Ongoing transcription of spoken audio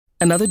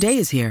Another day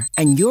is here,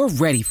 and you're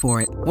ready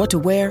for it. What to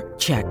wear?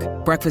 Check.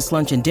 Breakfast,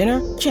 lunch, and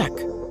dinner? Check.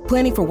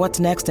 Planning for what's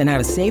next and how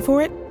to save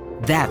for it?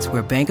 That's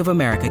where Bank of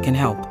America can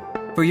help.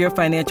 For your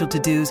financial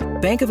to-dos,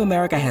 Bank of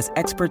America has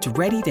experts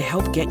ready to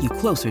help get you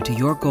closer to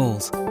your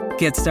goals.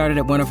 Get started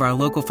at one of our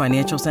local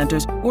financial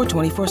centers or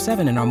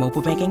 24/7 in our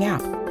mobile banking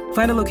app.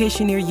 Find a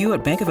location near you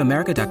at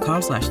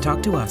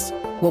bankofamerica.com/talktous.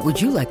 What would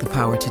you like the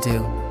power to do?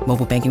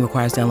 Mobile banking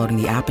requires downloading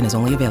the app and is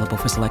only available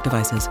for select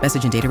devices.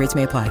 Message and data rates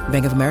may apply.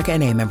 Bank of America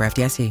N.A., member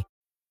FDIC.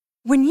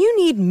 When you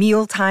need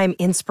mealtime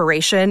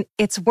inspiration,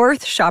 it's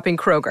worth shopping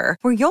Kroger,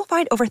 where you'll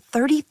find over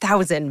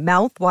 30,000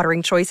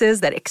 mouth-watering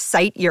choices that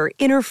excite your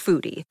inner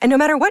foodie. And no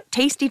matter what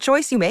tasty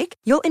choice you make,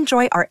 you'll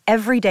enjoy our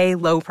everyday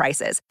low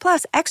prices,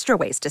 plus extra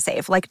ways to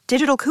save, like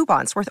digital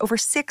coupons worth over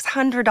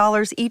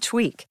 $600 each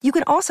week. You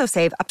can also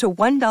save up to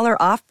 $1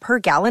 off per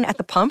gallon at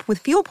the pump with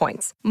fuel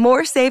points.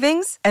 More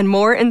savings and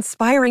more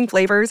inspiring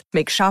flavors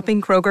make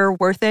shopping Kroger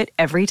worth it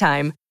every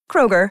time.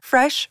 Kroger,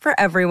 fresh for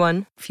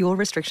everyone. Fuel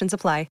restrictions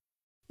apply.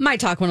 My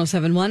Talk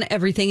 1071,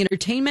 Everything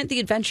Entertainment, The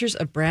Adventures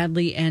of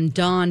Bradley and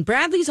Dawn.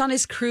 Bradley's on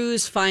his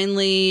cruise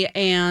finally,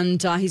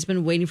 and he's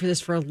been waiting for this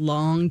for a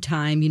long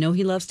time. You know,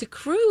 he loves to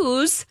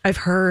cruise. I've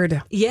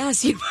heard.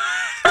 Yes, you've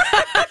heard.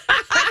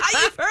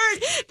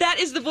 That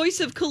is the voice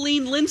of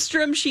Colleen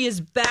Lindstrom. She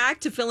is back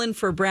to fill in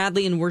for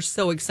Bradley, and we're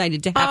so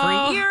excited to have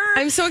her here.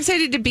 I'm so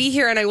excited to be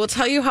here, and I will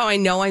tell you how I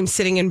know I'm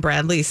sitting in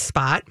Bradley's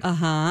spot.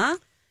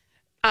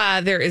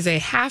 There is a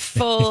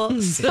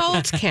half-full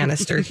salt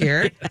canister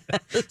here.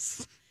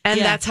 Yes. And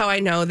that's how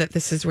I know that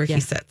this is where he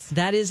sits.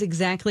 That is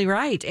exactly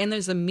right. And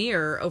there's a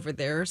mirror over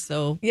there,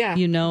 so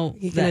you know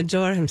he can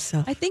adore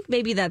himself. I think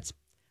maybe that's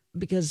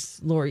because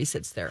Lori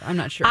sits there. I'm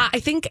not sure.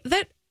 I think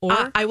that,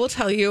 I will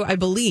tell you, I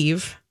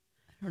believe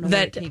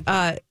that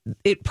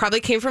it probably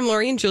came from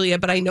Lori and Julia,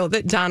 but I know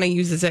that Donna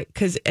uses it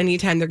because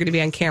anytime they're going to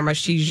be on camera,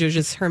 she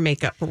uses her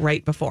makeup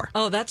right before.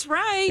 Oh, that's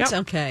right. Yep.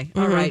 Okay.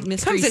 All right.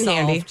 Mystery Comes in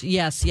solved. handy.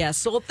 Yes, yes.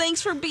 So, well,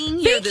 thanks for being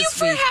here Thank you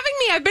for having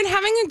me. I've been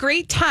having a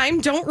great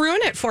time. Don't ruin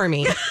it for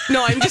me.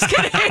 No, I'm just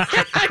kidding.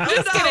 I'm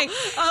just kidding.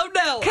 Oh,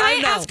 no. Can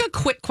I ask a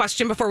quick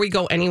question before we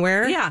go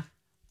anywhere? Yeah.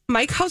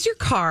 Mike, how's your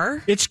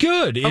car? It's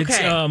good.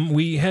 Okay. It's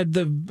we had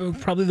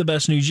probably the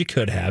best news you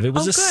could have. It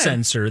was a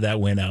sensor that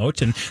went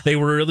out, and they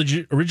were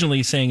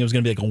originally saying it was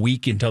going to be like a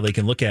week until they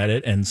can look at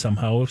it, and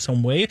somehow,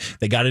 some way,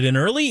 they got it in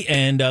early,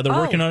 and they're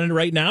working on it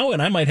right now,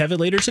 and I might have it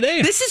later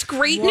today. This is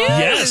great news.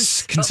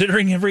 Yes,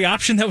 considering every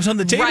option that was on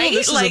the table,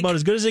 this is about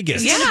as good as it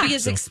gets. Is it going to be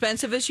as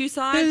expensive as you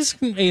thought? It's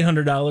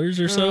 $800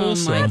 or so. Oh,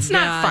 so. That's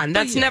not fun.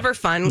 That's never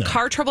fun. No.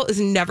 Car trouble is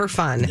never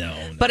fun. No.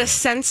 But a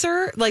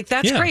sensor,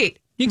 that's great.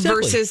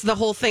 Exactly. Versus the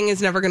whole thing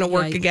is never going to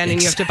work again,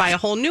 and you have to buy a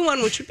whole new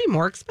one, which would be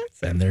more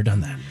expensive. And they're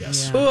done that,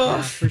 yes.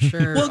 Yeah, for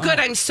sure. Well, good.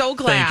 I'm so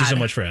glad. Thank you so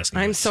much for asking.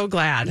 I'm so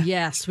glad.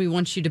 Yes, we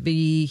want you to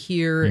be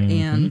here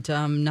and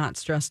not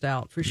stressed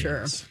out, for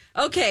sure.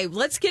 Okay,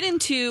 let's get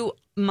into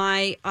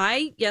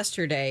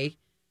yesterday.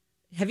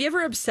 Have you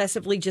ever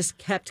obsessively just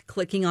kept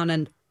clicking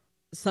on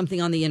something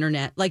on the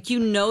internet? Like, you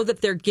know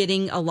that they're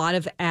getting a lot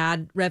of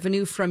ad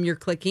revenue from your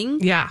clicking.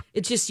 Yeah.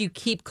 It's just you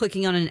keep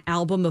clicking on an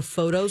album of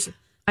photos.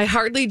 I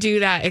hardly do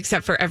that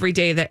except for every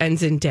day that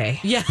ends in day.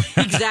 Yeah,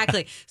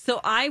 exactly.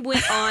 So I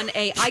went on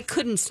I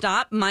couldn't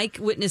stop. Mike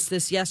witnessed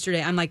this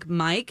yesterday. I'm like,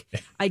 Mike,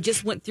 I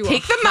just went through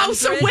Take the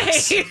mouse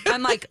away.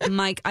 I'm like,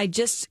 Mike, I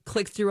just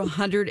clicked through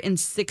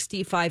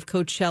 165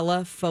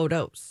 Coachella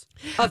photos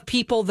of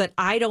people that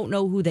I don't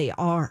know who they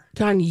are.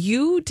 Don,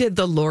 you did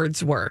the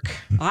Lord's work.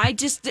 I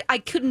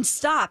couldn't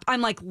stop.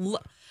 I'm like,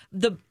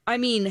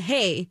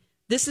 hey,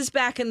 this is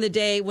back in the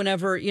day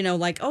whenever,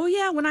 oh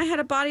yeah, when I had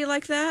a body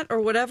like that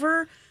or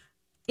whatever,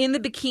 in the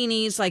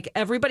bikinis, like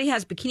everybody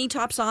has bikini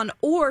tops on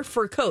or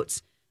fur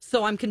coats.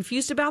 So I'm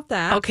confused about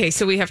that. Okay,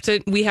 so we have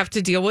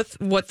to deal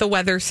with what the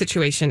weather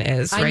situation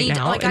is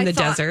now in the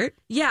desert.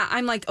 Yeah,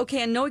 I'm like,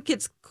 okay, I know it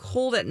gets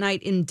cold at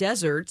night in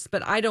deserts,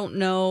 but I don't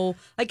know,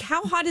 like,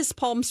 how hot is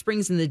Palm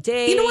Springs in the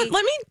day? You know what?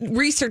 Let me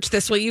research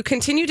this while you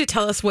continue to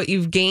tell us what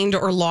you've gained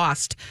or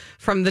lost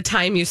from the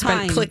time you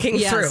spent clicking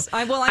through.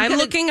 I'm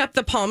looking up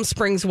the Palm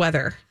Springs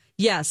weather.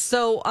 Yes,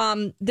 so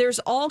there's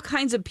all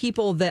kinds of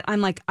people that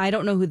I'm like, I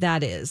don't know who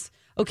that is.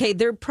 Okay,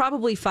 there are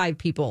probably 5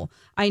 people.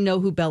 I know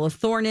who Bella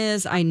Thorne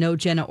is. I know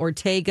Jenna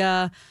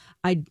Ortega.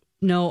 Don't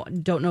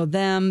know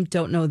them.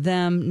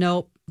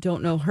 Nope,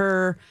 don't know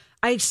her.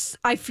 I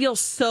feel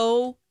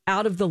so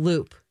out of the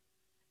loop.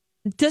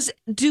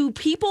 Do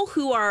people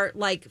who are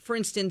like, for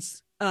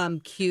instance,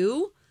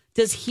 Q,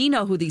 does he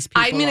know who these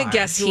people are? I'm going to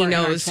guess he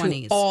knows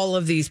who all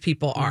of these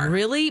people are.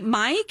 Really?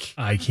 Mike?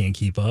 I can't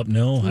keep up.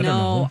 No, I don't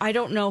know. I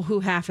don't know who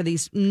half of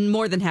these,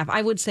 more than half.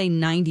 I would say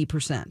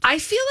 90%. I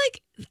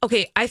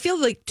feel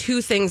like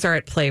 2 things are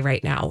at play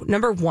right now.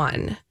 Number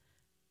 1,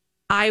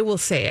 I will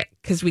say it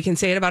because we can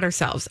say it about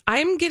ourselves.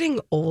 I'm getting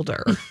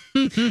older.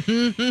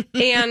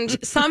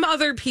 And some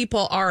other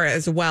people are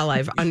as well,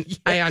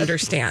 I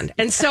understand.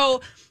 And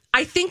so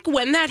I think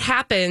when that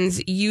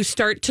happens, you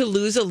start to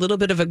lose a little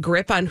bit of a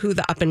grip on who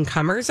the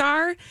up-and-comers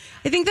are.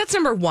 I think that's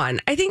number 1.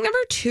 I think number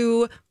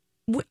 2,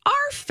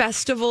 our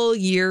festival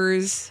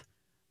years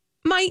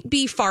might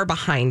be far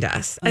behind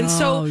us. And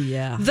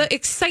the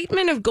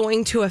excitement of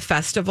going to a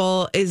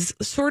festival is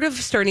sort of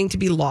starting to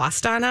be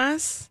lost on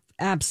us.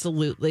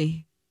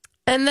 Absolutely.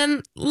 And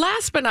then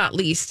last but not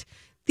least,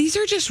 these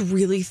are just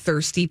really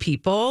thirsty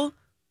people.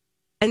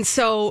 And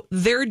so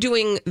they're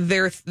doing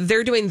their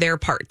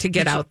part to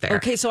get out there.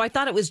 Okay, so I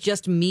thought it was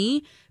just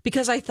me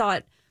because I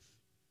thought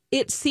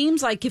it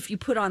seems like if you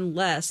put on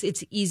less,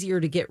 it's easier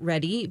to get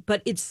ready,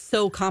 but it's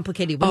so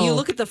complicated. When you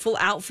look at the full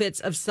outfits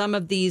of some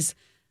of these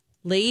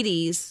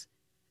ladies,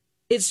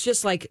 it's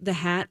just like the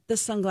hat, the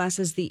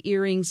sunglasses, the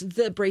earrings,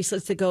 the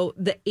bracelets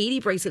the 80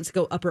 bracelets that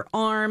go upper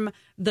arm,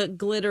 the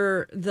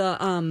glitter, the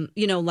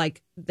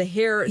like the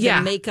hair,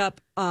 the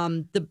makeup,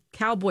 the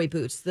cowboy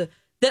boots,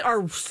 that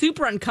are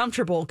super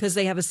uncomfortable because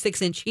they have a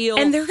 6-inch heel.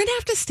 And they're going to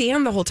have to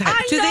stand the whole time.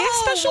 Do they have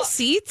special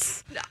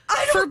seats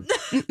for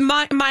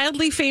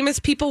mildly famous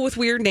people with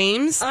weird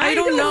names? I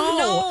don't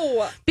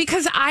know.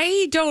 Because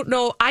I don't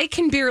know. I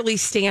can barely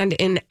stand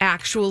in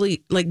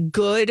actually like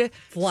good,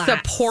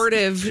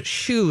 supportive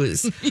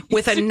shoes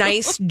with a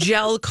nice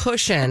gel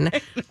cushion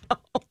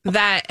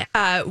that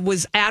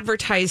was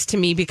advertised to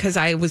me because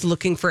I was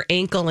looking for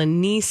ankle and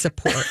knee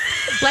support.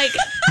 Like...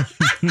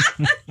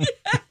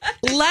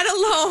 Let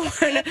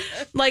alone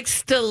like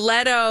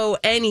stiletto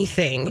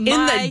anything in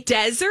the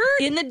desert.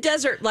 In the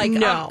desert, like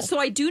no. So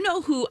I do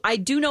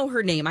know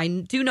her name. I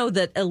do know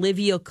that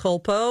Olivia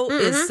Culpo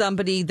is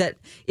somebody that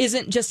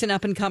isn't just an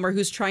up and comer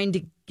who's trying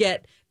to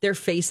get their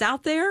face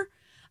out there.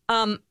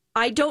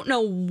 I don't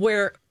know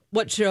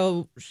what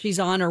show she's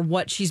on or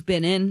what she's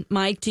been in.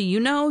 Mike, do you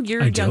know?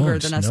 You're younger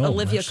than us.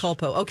 Olivia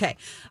Culpo. Okay,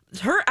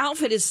 her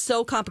outfit is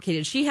so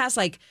complicated. She has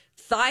like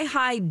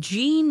thigh-high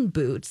jean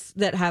boots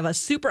that have a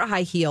super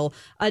high heel,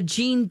 a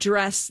jean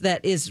dress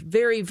that is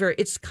very, very,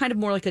 it's kind of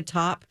more like a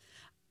top,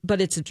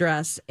 but it's a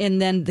dress.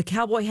 And then the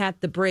cowboy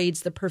hat, the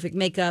braids, the perfect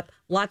makeup,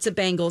 lots of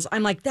bangles.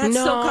 I'm like, that's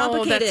so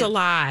complicated. That's a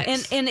lot.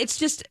 And it's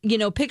just,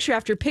 picture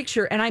after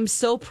picture. And I'm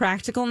so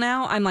practical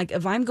now. I'm like,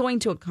 if I'm going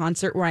to a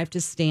concert where I have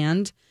to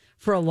stand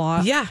for a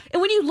lot. Yeah.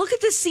 And when you look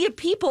at this sea of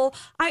people,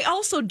 I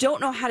also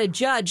don't know how to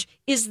judge.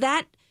 Is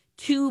that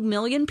 2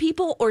 million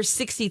people or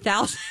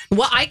 60,000?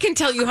 Well, I can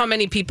tell you how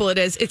many people it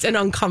is. It's an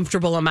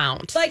uncomfortable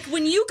amount. Like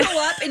when you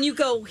go up and you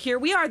go, here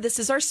we are, this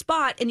is our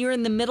spot, and you're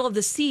in the middle of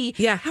the sea.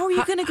 Yeah. How are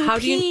you going to go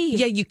pee?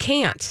 You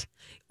can't.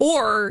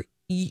 Or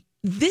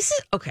this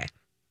is, okay,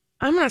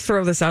 I'm going to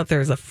throw this out there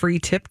as a free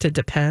tip to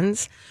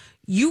Depends.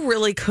 You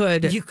really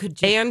could. You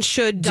could and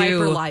should do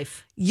Diaper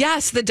Life.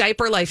 Yes, the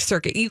Diaper Life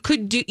circuit. You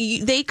could do.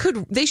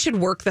 They should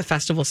work the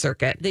festival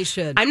circuit. They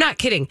should. I'm not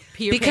kidding.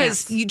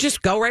 Because pants. You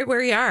just go right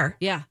where you are.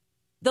 Yeah.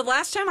 The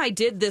last time I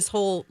did this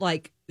whole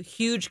like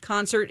huge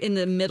concert in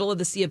the middle of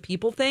the sea of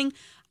people thing,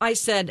 I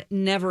said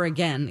never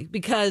again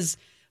because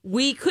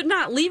we could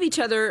not leave each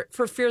other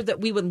for fear that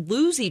we would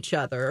lose each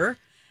other.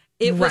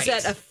 It was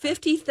at a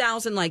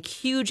 50,000 like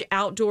huge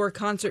outdoor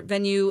concert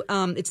venue.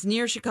 It's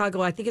near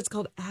Chicago. I think it's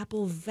called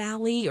Apple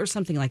Valley or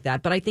something like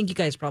that. But I think you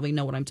guys probably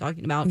know what I'm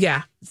talking about.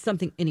 Yeah.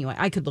 Something. Anyway,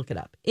 I could look it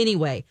up.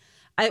 Anyway,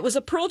 it was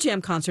a Pearl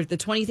Jam concert, the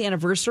 20th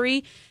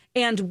anniversary,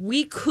 and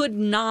we could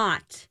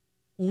not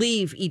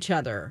leave each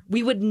other.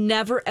 We would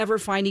never, ever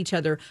find each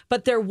other.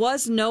 But there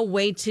was no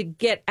way to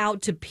get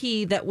out to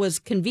pee that was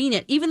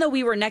convenient. Even though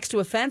we were next to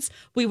a fence,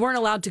 we weren't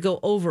allowed to go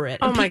over it.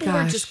 And people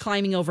were just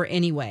climbing over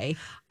anyway.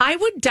 I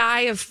would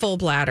die of full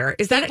bladder.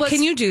 Is that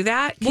can you do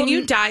that? Can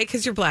you die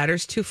because your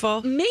bladder's too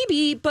full?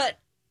 Maybe, but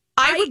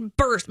I would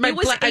burst. It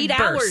was 8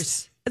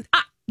 hours.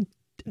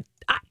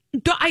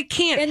 I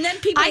can't. And then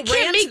people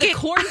ran to the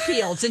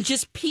cornfields and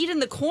just peed in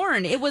the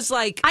corn. It was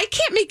like... I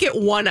can't make it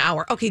 1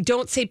 hour. Okay,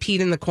 don't say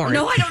peed in the corn.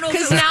 No, I don't know.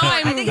 Because now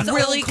I'm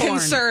really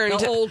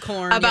concerned old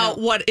corn, about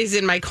what is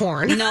in my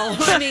corn. No,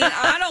 I mean,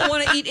 I don't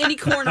want to eat any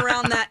corn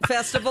around that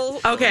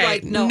festival. Okay,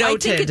 like, no,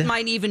 noted. I think it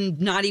might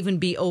not even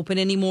be open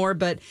anymore.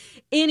 But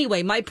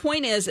anyway, my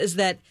point is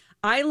that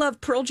I love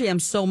Pearl Jam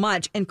so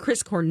much, and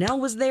Chris Cornell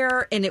was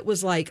there, and it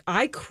was like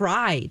I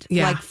cried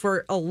like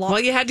for a long.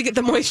 Well, you had to get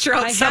the moisture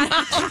out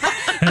somehow.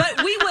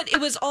 But it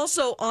was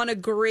also on a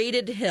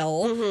graded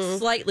hill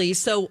slightly,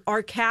 so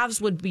our calves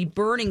would be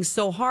burning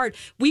so hard.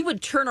 We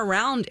would turn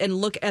around and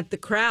look at the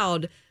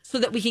crowd so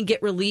that we can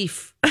get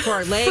relief for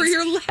our legs. For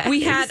your legs.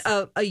 We had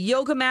a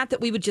yoga mat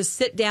that we would just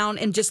sit down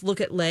and just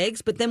look at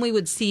legs, but then we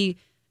would see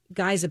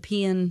guys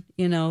peeing,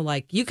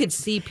 like you could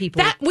see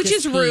people. Which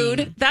is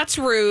rude. That's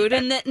rude.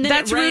 And then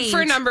that's rude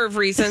for a number of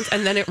reasons.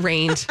 And then it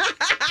rained.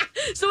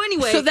 So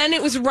anyway. So then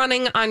it was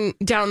running on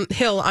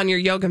downhill on your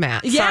yoga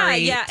mat.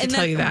 Sorry to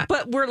tell you that.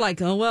 But we're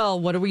like, oh, well,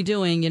 what are we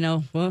doing?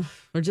 Well,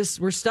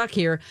 we're stuck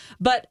here.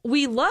 But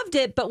we loved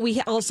it, but we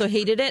also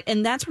hated it.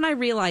 And that's when I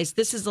realized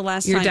this is the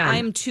last time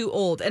I'm too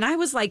old. And I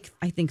was like,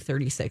 I think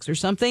 36 or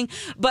something.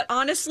 But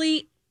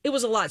honestly, it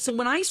was a lot. So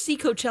when I see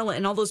Coachella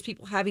and all those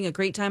people having a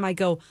great time, I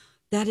go,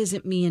 That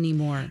isn't me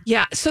anymore.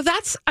 Yeah, so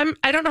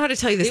I don't know how to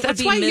tell you this. It would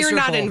That's be why miserable.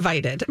 you're not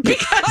invited.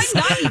 Because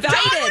I'm not invited.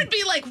 Dawn would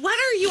be like, what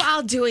are you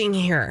all doing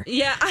here?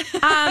 Yeah.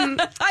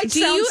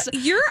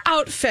 Your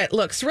outfit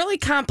looks really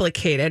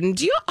complicated. And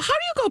how do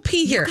you go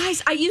pee here?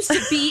 Guys, I used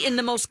to be in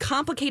the most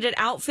complicated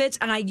outfits,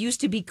 and I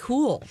used to be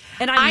cool.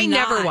 And I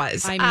never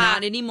was. I'm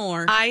not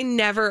anymore. I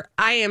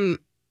am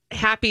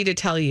happy to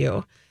tell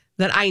you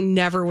that I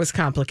never was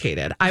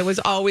complicated. I was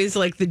always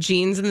like the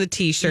jeans and the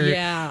t-shirt.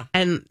 Yeah.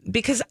 And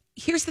because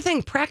here's the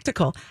thing,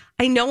 practical.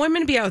 I know I'm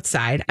going to be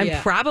outside.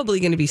 I'm probably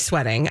going to be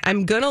sweating.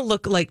 I'm going to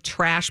look like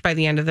trash by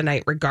the end of the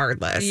night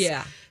regardless.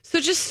 Yeah.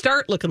 So just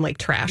start looking like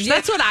trash. Yeah.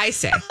 That's what I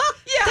say.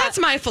 Yeah. That's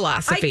my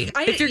philosophy.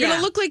 If you're going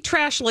to look like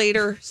trash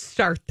later,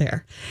 start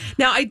there.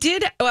 Now, I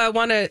did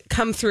want to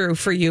come through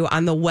for you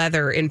on the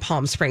weather in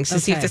Palm Springs to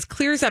see if this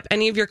clears up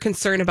any of your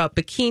concern about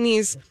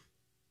bikinis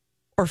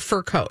or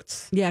fur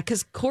coats. Yeah,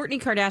 because Kourtney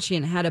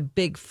Kardashian had a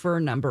big fur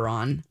number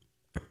on.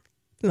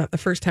 Not the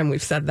first time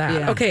we've said that.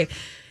 Yeah. Okay.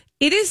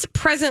 It is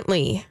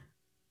presently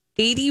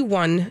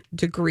 81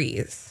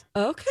 degrees.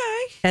 Okay.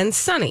 And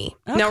sunny.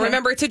 Okay. Now,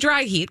 remember, it's a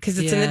dry heat because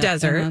it's in the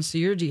desert. So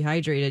you're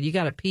dehydrated. You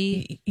got to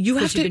pee.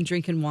 You've been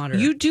drinking water.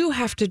 You do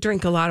have to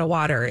drink a lot of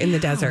water in the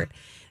desert.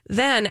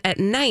 Then at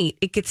night,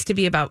 it gets to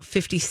be about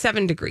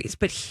 57 degrees.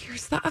 But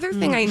here's the other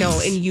thing I know,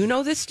 and you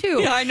know this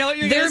too. Yeah, I know what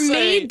you're They're gonna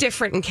say. made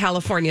different in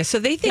California. So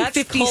they think That's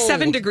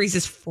 57 cold. degrees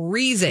is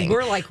freezing.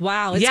 We're like,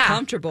 wow, it's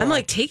comfortable. I'm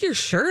like, take your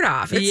shirt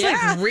off. It's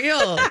like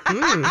real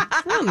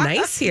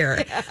nice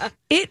here.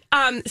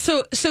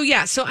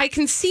 Yeah. So I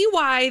can see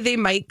why they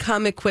might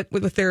come equipped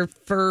with their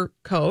fur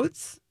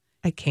coats.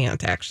 I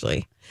can't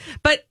actually.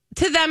 But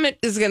to them, it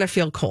is going to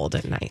feel cold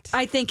at night.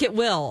 I think it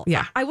will.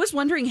 Yeah. I was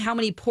wondering how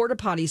many porta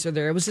potties are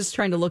there. I was just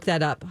trying to look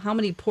that up. How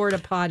many porta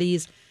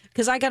potties?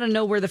 Because I got to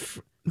know where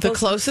the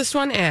closest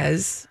one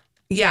is.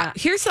 Yeah.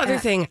 Here's the other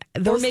thing.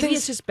 Or maybe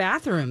it's just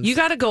bathrooms. You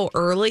got to go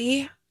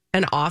early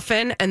and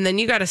often, and then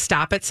you got to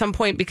stop at some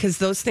point because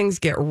those things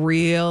get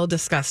real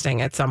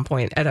disgusting at some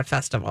point at a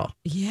festival.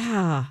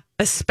 Yeah.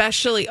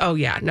 Especially,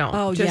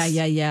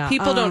 yeah.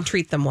 People don't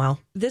treat them well.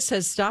 This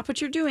says, stop what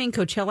you're doing.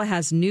 Coachella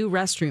has new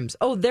restrooms.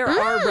 Oh, there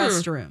are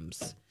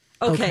restrooms.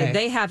 Okay.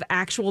 They have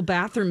actual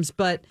bathrooms,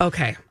 but...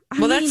 Okay.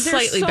 Well, that's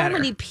slightly better. There's so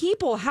many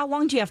people. How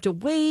long do you have to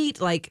wait?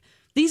 Like,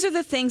 these are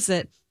the things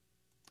that...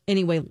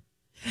 Anyway...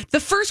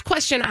 The first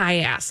question I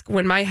ask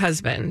when my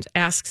husband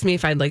asks me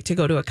if I'd like to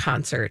go to a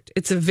concert,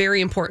 it's a very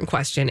important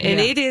question, and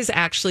it is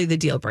actually the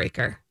deal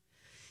breaker.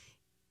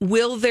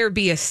 Will there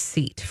be a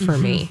seat for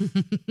me?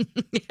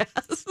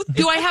 Yes.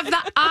 Do I have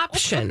the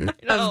option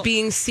of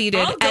being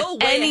seated at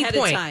any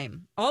point?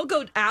 I'll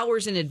go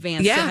hours in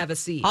advance to have a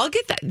seat. I'll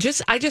get that.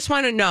 I just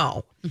want to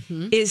know,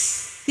 is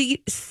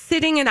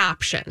sitting an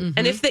option?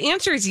 And if the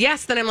answer is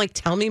yes, then I'm like,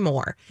 tell me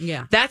more.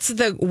 Yeah. That's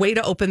the way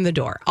to open the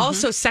door.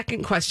 Also,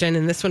 second question,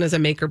 and this one is a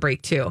make or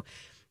break too.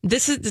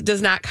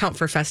 Does not count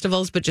for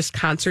festivals, but just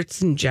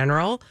concerts in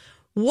general.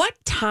 What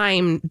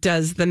time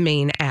does the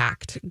main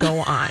act go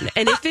on?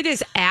 And if it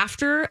is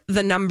after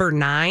the number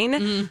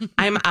 9,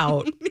 I'm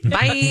out.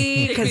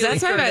 Bye. Because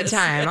that's my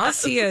bedtime. I'll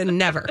see you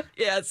never.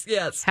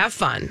 Yes. Have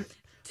fun.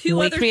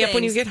 Wake me up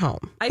when you get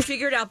home. I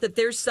figured out that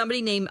there's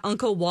somebody named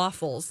Uncle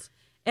Waffles.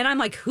 And I'm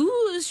like, who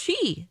is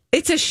she?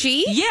 It's a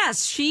she?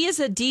 Yes, she is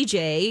a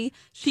DJ.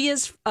 She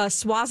is a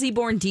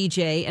Swazi-born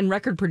DJ and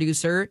record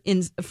producer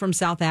from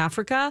South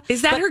Africa.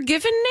 Is that her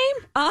given name?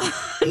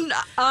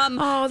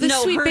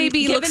 This sweet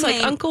baby looks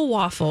like Uncle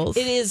Waffles.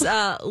 It is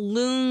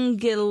Lungileli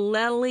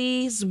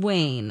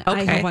Zwane.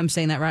 Okay. I hope I'm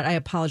saying that right. I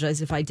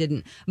apologize if I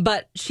didn't.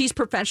 But she's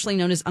professionally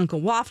known as Uncle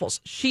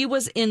Waffles. She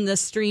was in the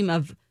stream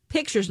of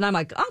pictures, and I'm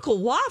like, Uncle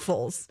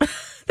Waffles? That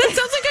sounds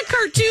like a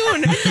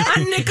cartoon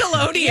on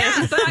Nickelodeon.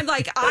 Yeah, but I'm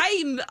like,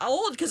 I'm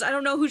old because I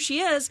don't know who she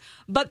is,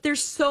 but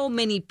there's so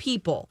many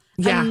people.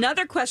 Yeah.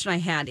 Another question I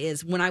had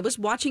is when I was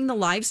watching the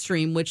live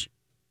stream, which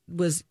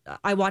was,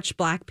 I watched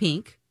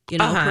Blackpink,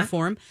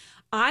 perform.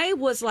 I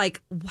was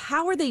like,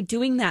 how are they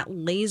doing that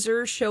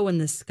laser show in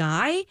the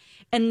sky?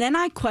 And then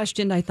I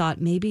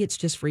thought maybe it's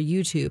just for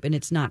YouTube and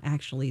it's not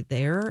actually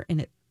there.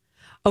 And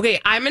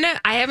okay, I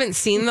haven't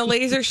seen the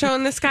laser show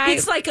in the sky.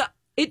 It's like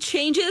it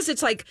changes.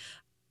 It's like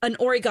an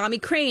origami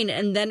crane,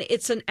 and then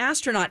it's an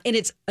astronaut, and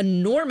it's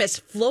enormous,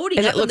 floating.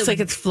 And up it looks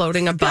like it's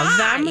floating above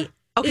them.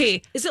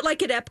 Okay, is it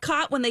like at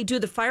Epcot when they do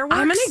the fireworks?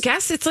 I'm gonna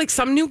guess it's like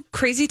some new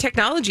crazy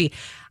technology.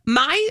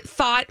 My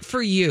thought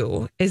for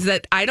you is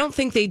that I don't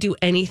think they do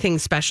anything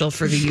special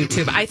for the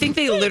YouTube. I think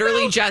they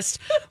literally just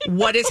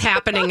what is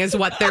happening is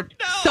what they're.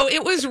 So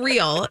it was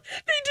real.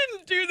 They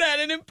didn't do that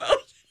in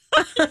post.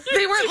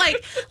 They weren't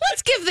like,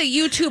 let's give the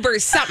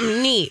YouTubers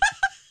something neat.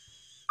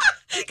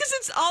 Because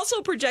it's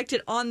also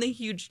projected on the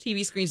huge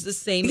TV screens, the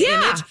same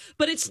image.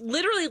 But it's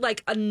literally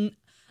like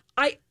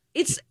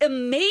It's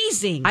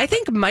amazing. I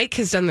think Mike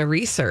has done the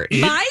research.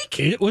 Mike?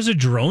 It was a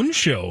drone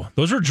show.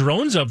 Those were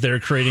drones up there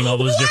creating all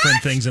those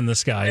different things in the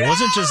sky. It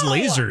wasn't just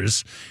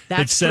lasers.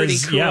 That's it says, pretty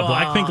cool. Yeah,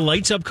 Blackpink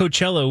lights up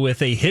Coachella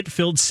with a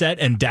hit-filled set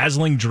and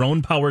dazzling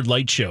drone-powered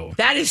light show.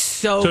 That is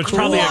so it's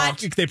cool.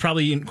 they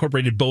probably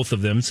incorporated both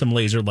of them, some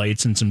laser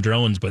lights and some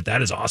drones, but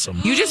that is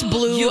awesome. You just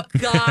blew. You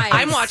guys.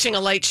 I'm watching a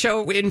light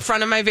show in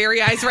front of my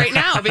very eyes right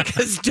now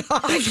because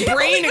Dog's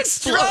brain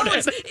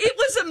exploded. It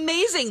was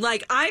amazing.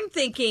 Like, I'm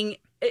thinking...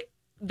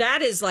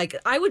 That is like,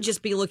 I would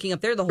just be looking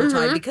up there the whole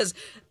time because,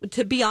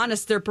 to be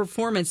honest, their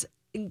performance,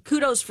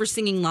 kudos for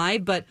singing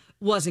live, but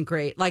wasn't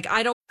great. Like,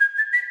 I don't.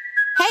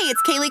 Hey,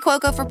 it's Kaylee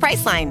Cuoco for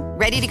Priceline.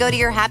 Ready to go to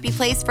your happy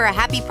place for a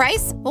happy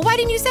price? Well, why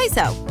didn't you say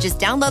so? Just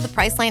download the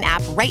Priceline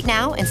app right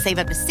now and save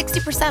up to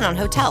 60% on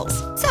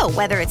hotels. So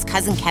whether it's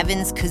Cousin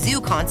Kevin's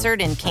Kazoo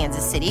Concert in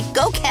Kansas City,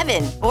 go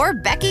Kevin, or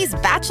Becky's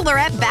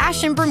Bachelorette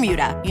Bash in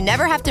Bermuda, you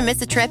never have to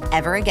miss a trip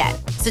ever again.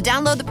 So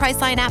download the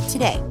Priceline app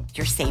today.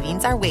 Your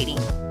savings are waiting.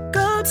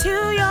 Go to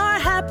your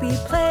happy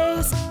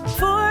place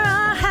for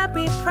a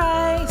happy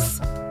price.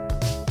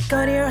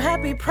 Go to your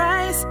happy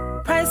price,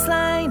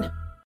 Priceline.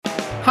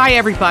 Hi,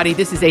 everybody.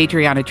 This is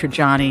Adriana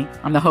Trajani.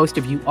 I'm the host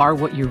of You Are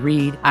What You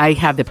Read. I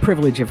have the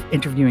privilege of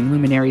interviewing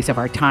luminaries of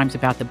our times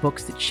about the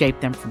books that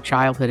shaped them from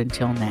childhood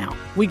until now.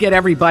 We get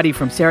everybody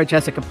from Sarah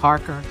Jessica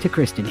Parker to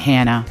Kristen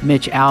Hanna,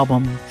 Mitch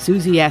Albom,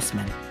 Susie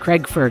Essman,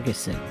 Craig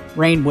Ferguson,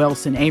 Rainn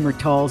Wilson, Amor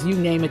Tolls, you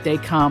name it, they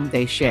come,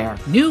 they share.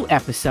 New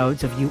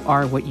episodes of You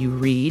Are What You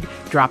Read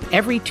drop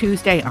every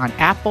Tuesday on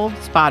Apple,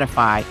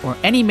 Spotify, or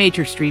any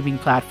major streaming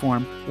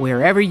platform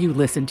wherever you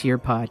listen to your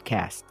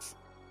podcasts.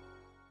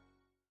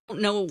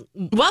 No.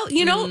 Well,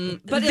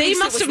 but they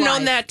must have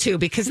known that too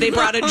because they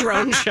brought a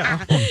drone show.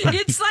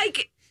 It's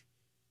like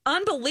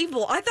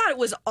unbelievable. I thought it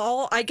was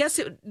I guess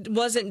it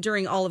wasn't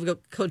during all of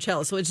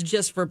Coachella, so it's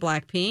just for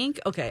Blackpink.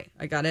 Okay,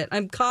 I got it.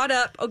 I'm caught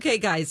up. Okay,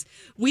 guys,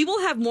 we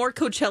will have more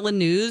Coachella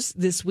news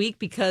this week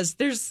because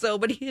there's so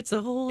many. It's a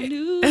whole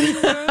new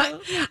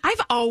world.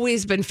 I've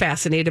always been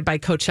fascinated by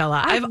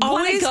Coachella. I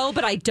want to go,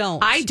 but I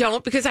don't. I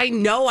don't because I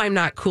know I'm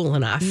not cool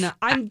enough. No,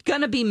 I'm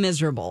going to be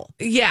miserable.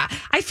 Yeah.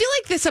 I feel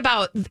like this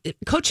about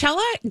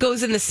Coachella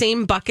goes in the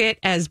same bucket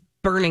as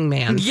Burning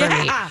Man for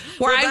me.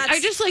 Where I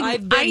just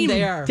like, I'm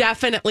there.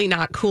 Definitely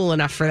not cool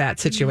enough for that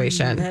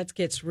situation. That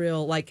gets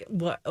real. Like,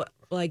 what?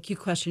 Like, you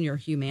question your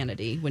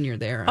humanity when you're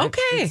there.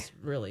 Okay. It's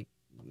really,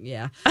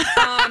 yeah.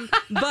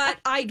 But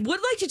I would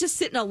like to just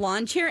sit in a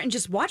lawn chair and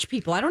just watch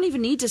people. I don't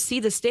even need to see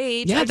the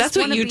stage. Yeah, that's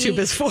what YouTube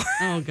is for.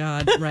 Oh,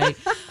 God. Right.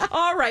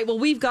 All right. Well,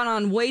 we've gone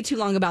on way too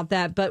long about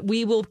that, but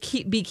we will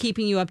be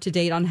keeping you up to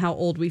date on how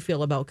old we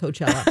feel about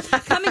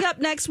Coachella. Coming up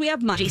next, we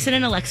have Jason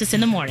and Alexis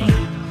in the morning.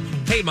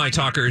 Hey, my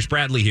talkers,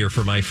 Bradley here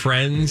for my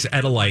friends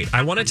at Alight.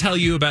 I want to tell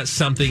you about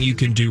something you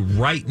can do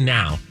right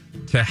now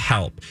to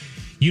help.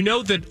 You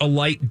know that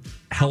Alight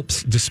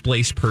helps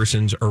displaced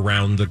persons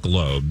around the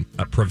globe,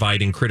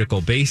 providing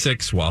critical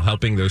basics while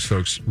helping those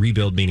folks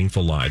rebuild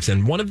meaningful lives.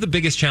 And one of the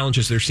biggest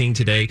challenges they're seeing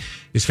today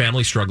is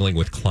families struggling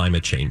with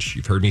climate change.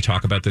 You've heard me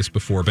talk about this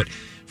before, but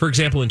for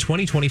example, in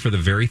 2020, for the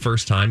very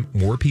first time,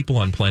 more people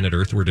on planet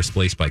Earth were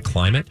displaced by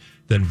climate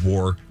than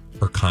war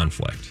or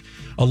conflict.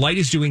 Alight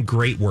is doing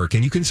great work,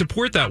 and you can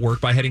support that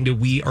work by heading to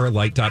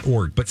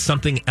wearealight.org. But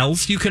something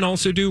else you can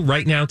also do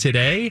right now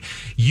today,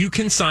 you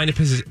can sign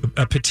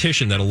a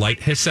petition that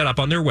Alight has set up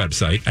on their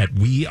website at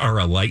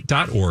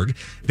wearealight.org.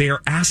 They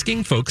are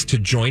asking folks to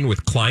join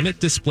with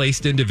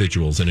climate-displaced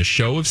individuals in a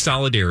show of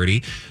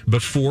solidarity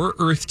before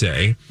Earth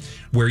Day,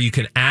 where you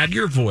can add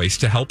your voice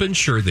to help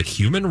ensure that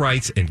human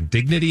rights and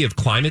dignity of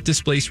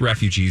climate-displaced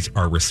refugees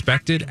are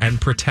respected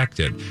and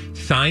protected.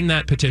 Sign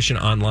that petition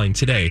online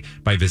today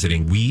by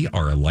visiting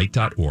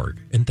wearealight.org.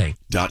 And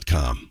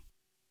 .com.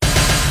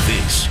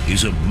 This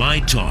is a My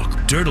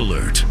Talk Dirt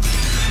Alert.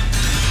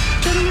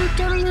 Dirt Alert,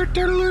 Dirt Alert,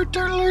 Dirt Alert,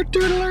 Dirt Alert,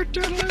 Dirt Alert,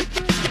 Dirt Alert.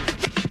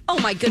 Oh,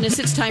 my goodness.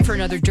 It's time for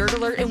another Dirt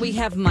Alert, and we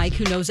have Mike,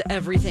 who knows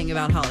everything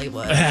about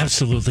Hollywood.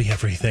 Absolutely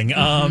everything.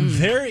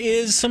 There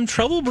is some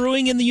trouble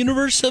brewing in the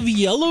universe of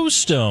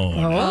Yellowstone.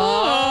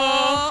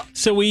 Oh.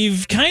 So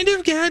we've kind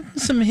of got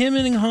some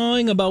hemming and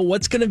hawing about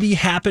what's going to be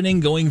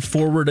happening going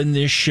forward in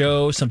this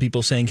show. Some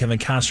people saying Kevin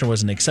Costner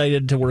wasn't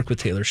excited to work with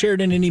Taylor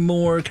Sheridan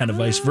anymore, kind of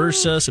vice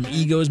versa. Some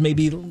egos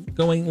maybe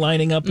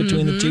lining up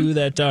between the two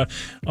that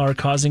are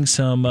causing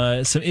some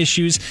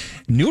issues.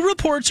 New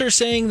reports are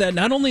saying that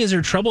not only is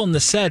there trouble in the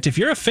set, if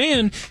you're a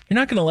fan, you're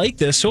not going to like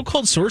this.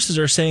 So-called sources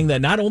are saying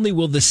that not only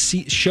will the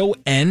show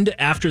end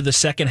after the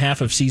second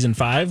half of season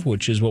 5,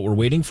 which is what we're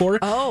waiting for,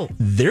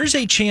 there's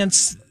a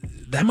chance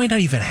that might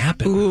not even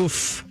happen.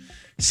 Oof.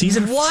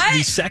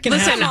 The second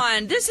half. Come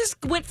on. This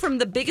went from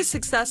the biggest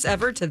success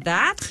ever to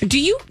that. Do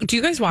you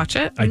guys watch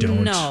it? I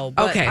don't. No,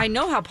 but I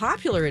know how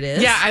popular it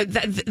is. Yeah,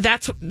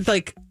 that's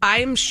like,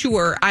 I'm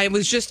sure. I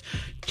was just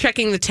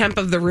checking the temp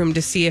of the room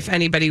to see if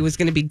anybody was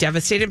going to be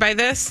devastated by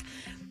this.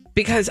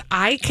 because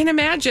I can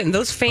imagine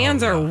those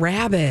fans are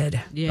rabid.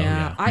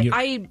 Yeah.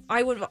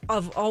 I would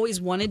have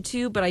always wanted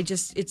to, but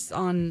it's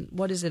on,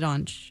 what is it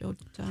on?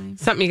 Showtime?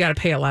 Something you got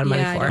to pay a lot of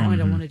money for. I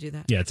don't want to do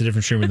that. Yeah, it's a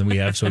different streamer than we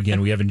have. So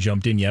again, we haven't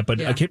jumped in yet.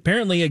 But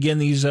apparently, again,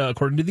 these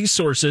according to these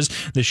sources,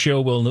 the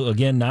show will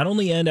again not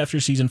only end after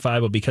season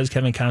 5, but because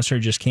Kevin Costner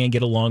just can't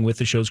get along with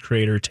the show's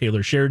creator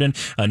Taylor Sheridan.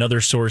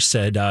 Another source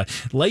said,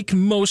 like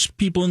most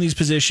people in these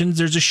positions,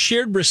 there's a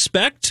shared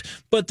respect,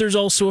 but there's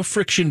also a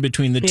friction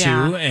between the two,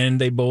 and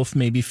they both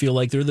maybe feel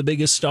like they're the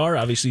biggest star.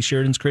 Obviously,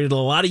 Sheridan's created a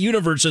lot of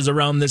universes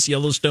around this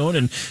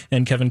Yellowstone,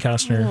 and Kevin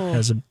Costner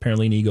has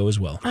apparently an ego as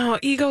well. Oh,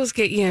 egos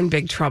get you in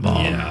big trouble.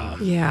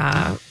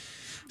 Yeah.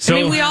 So,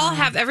 I mean,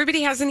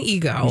 everybody has an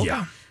ego.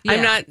 Yeah.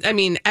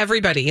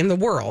 Everybody in the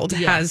world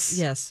has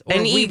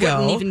an ego.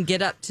 Wouldn't even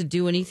get up to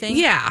do anything.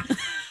 Yeah.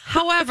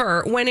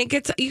 However, when it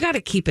gets, you got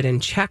to keep it in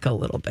check a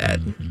little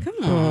bit. Come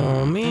on.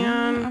 Oh,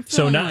 man. I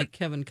feel like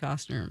Kevin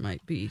Costner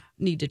might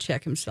need to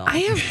check himself. I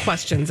have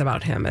questions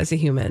about him as a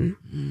human.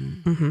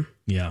 Mm-hmm.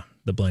 Yeah.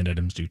 The blind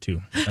items do too.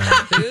 We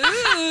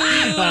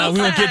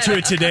won't get to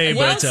it today,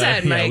 but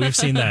we've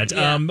seen that.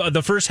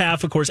 The first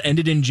half, of course,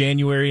 ended in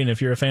January, and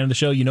if you're a fan of the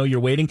show, you know you're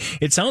waiting.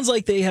 It sounds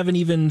like they haven't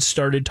even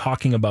started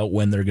talking about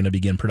when they're going to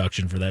begin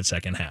production for that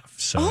second half.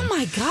 So, oh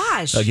my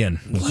gosh!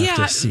 Again, we'll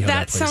have to see how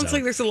that plays sounds out.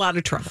 like there's a lot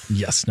of trouble.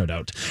 Yes, no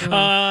doubt.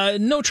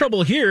 No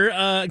trouble here,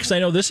 because I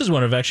know this is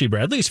one of actually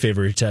Bradley's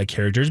favorite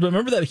characters. But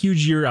remember that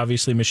huge year,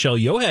 obviously, Michelle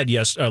Yeoh had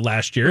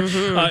last year.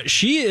 Mm-hmm.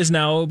 She is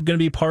now going to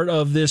be part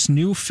of this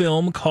new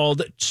film called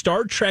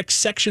Star Trek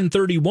Section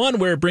 31,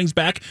 where it brings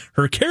back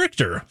her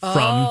character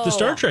from the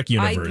Star Trek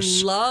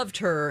universe. I loved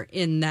her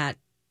in that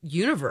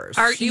universe.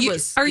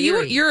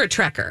 You're a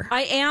Trekker?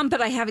 I am, but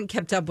I haven't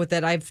kept up with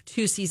it. I have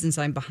 2 seasons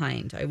I'm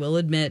behind, I will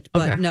admit.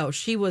 But no,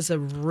 she was a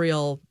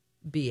real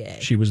BA.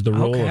 She was the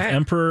role of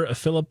Emperor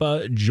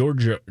Philippa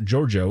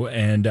Giorgio,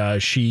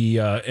 and she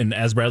and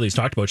as Bradley's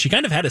talked about, she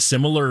kind of had a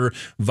similar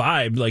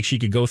vibe. Like she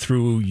could go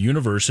through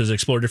universes,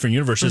 explore different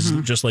universes,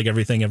 just like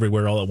Everything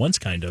Everywhere All at Once,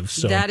 kind of.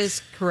 So that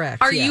is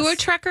correct. Are you a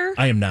Trekker?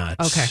 I am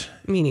not. Okay,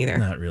 me neither.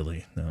 Not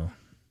really. No.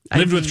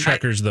 Lived with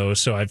Trekkers though,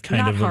 so I've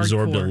kind of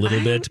absorbed a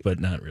little bit, but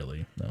not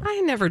really. No.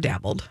 I never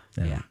dabbled.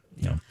 Yeah.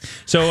 No.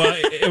 So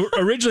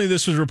originally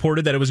this was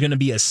reported that it was going to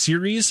be a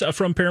series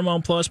from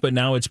Paramount Plus, but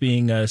now it's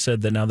being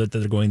said that now that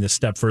they're going this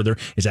step further,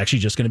 it's actually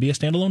just going to be a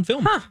standalone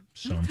film. Huh.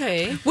 So.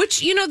 Okay. Which,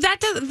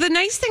 the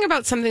nice thing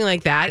about something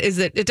like that is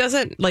that it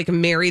doesn't like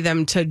marry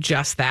them to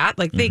just that.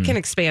 Like they can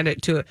expand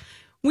it to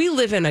we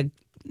live in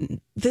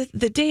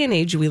the day and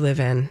age we live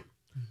in.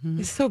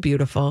 It's so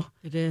beautiful.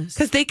 It is.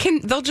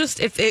 Because they'll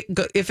just, if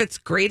it's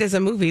great as a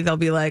movie, they'll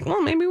be like,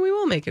 well, maybe we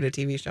will make it a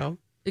TV show.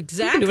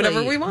 Exactly. We can do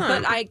whatever we want.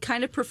 But I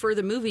kind of prefer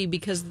the movie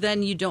because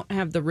then you don't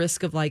have the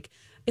risk of like,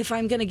 if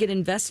I'm going to get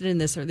invested in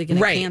this, are they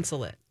going to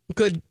cancel it?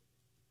 Good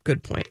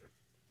point.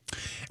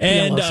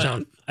 And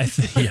Yellowstone.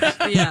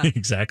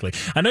 Exactly.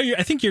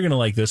 I think you're going to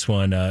like this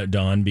one,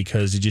 Dawn,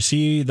 because did you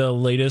see the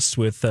latest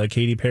with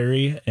Katy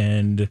Perry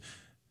and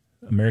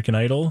American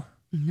Idol?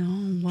 No,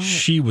 what?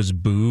 She was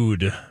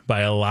booed by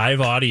a live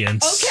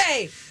audience.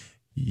 Okay.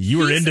 You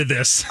were into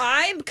this.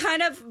 I've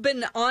kind of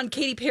been on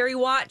Katy Perry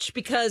watch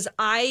because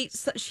I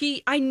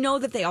know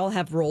that they all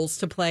have roles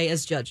to play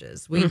as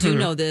judges. We do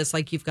know this.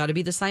 Like you've got to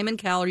be the Simon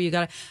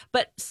Cowell,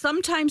 but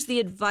sometimes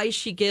the advice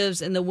she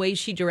gives and the way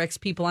she directs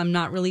people, I'm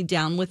not really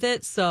down with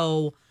it.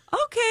 So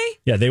okay.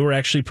 Yeah, they were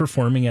actually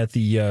performing at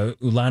the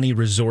Ulani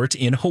Resort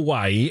in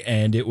Hawaii,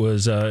 and it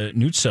was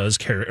Nutsa's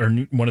character, or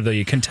one of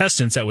the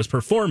contestants that was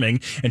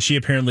performing, and she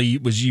apparently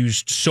was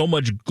used so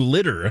much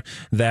glitter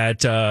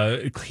that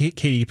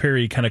Katy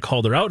Perry kind of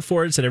called her out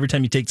for it, said every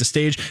time you take the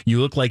stage, you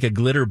look like a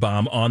glitter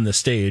bomb on the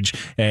stage,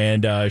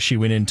 and she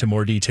went into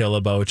more detail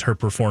about her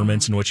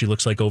performance and what she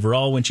looks like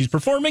overall when she's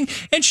performing,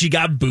 and she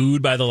got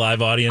booed by the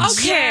live audience.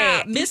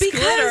 Okay, Miss because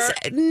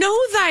Glitter. Know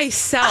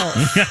thyself.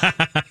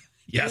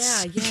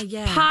 Yes.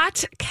 Yeah.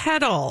 Pot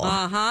kettle.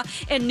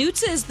 And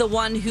Nutsa is the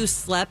one who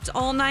slept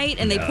all night,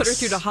 and they put her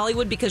through to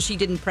Hollywood because she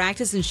didn't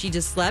practice and she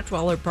just slept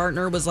while her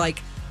partner was like,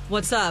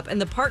 what's up?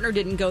 And the partner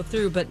didn't go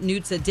through, but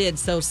Nutsa did.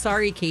 So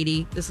sorry,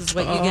 Katie. This is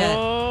what you get.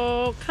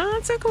 Oh,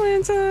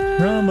 consequences.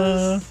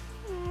 Drama.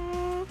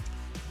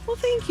 Well,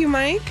 thank you,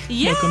 Mike.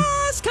 Yes.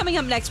 Welcome. Coming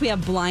up next, we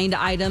have blind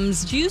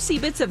items, juicy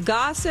bits of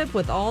gossip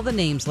with all the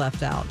names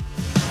left out.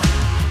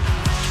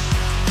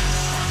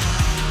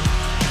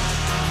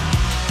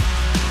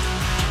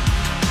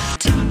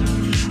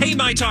 Hey,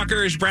 my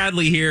talkers,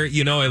 Bradley here.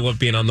 You know I love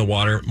being on the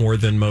water more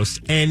than most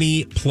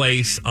any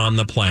place on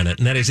the planet.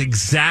 And that is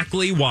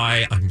exactly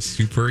why I'm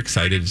super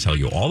excited to tell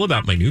you all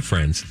about my new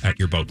friends at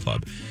your boat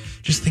club.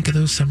 Just think of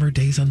those summer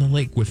days on the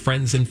lake with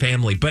friends and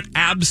family, but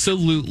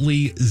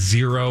absolutely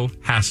zero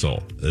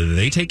hassle.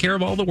 They take care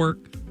of all the work.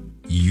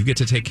 You get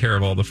to take care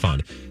of all the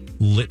fun.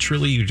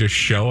 Literally, you just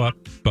show up,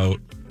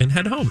 boat, and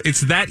head home. It's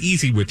that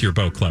easy with your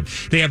boat club.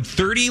 They have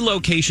 30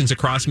 locations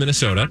across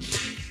Minnesota.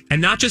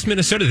 And not just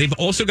Minnesota, they've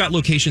also got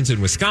locations in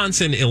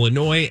Wisconsin,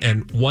 Illinois,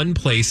 and one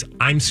place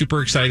I'm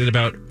super excited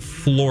about,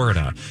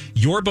 Florida.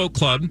 Your boat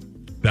club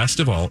best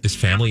of all, is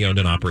family owned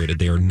and operated.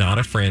 They are not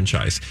a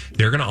franchise.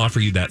 They're going to offer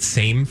you that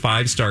same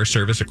 5-star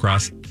service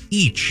across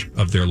each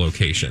of their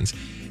locations.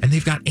 And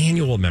they've got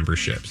annual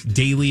memberships,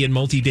 daily and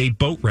multi-day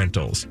boat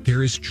rentals.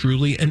 There is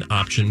truly an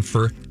option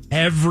for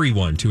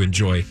everyone to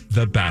enjoy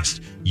the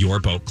best your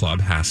boat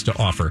club has to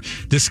offer.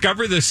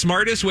 Discover the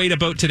smartest way to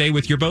boat today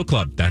with your boat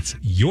club. That's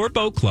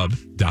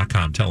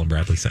yourboatclub.com. Tell them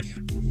Bradley sent you.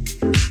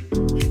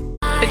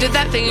 I did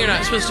that thing you're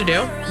not supposed to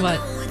do.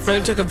 What? I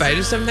took a bite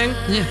of something.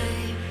 Yeah.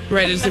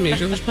 Right as the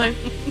music was playing.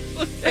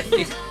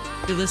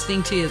 You're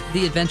listening to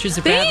The Adventures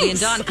of Bradley and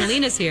Dawn.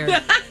 Kalina's here.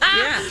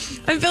 Yeah.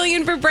 I'm filling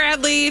in for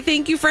Bradley.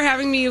 Thank you for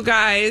having me, you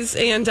guys.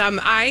 And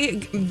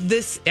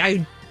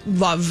I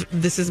love,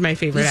 this is my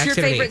favorite It's your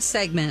activity. favorite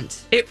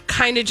segment. It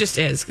kind of just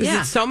is, because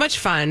it's so much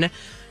fun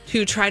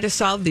to try to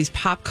solve these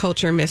pop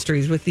culture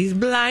mysteries with these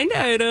blind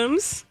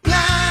items.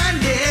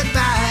 Blinded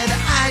by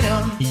the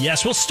item.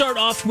 Yes, we'll start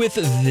off with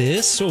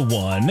this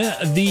one.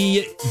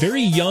 The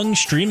very young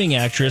streaming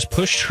actress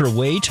pushed her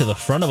way to the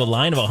front of a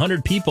line of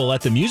 100 people at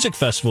the music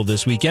festival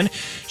this weekend.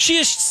 She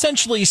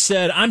essentially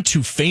said, "I'm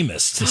too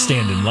famous to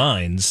stand in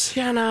lines."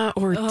 Jenna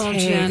Ortega. Oh,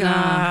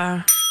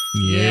 Jenna.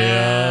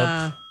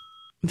 Yeah.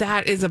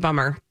 That is a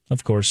bummer.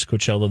 Of course,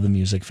 Coachella, the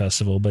music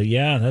festival. But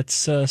yeah, that's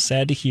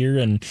sad to hear.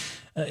 And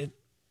a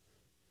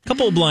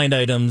couple of blind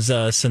items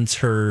since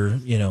her,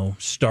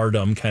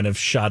 stardom kind of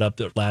shot up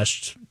the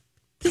last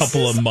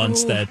couple of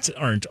months that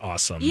aren't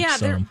awesome. Yeah,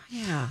 so.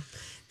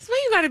 That's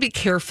why you got to be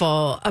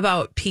careful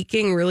about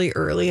peaking really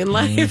early in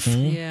life.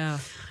 Yeah.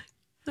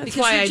 That's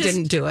why I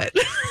didn't do it.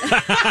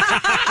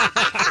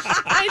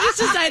 I just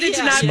decided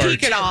to not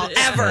peak at all,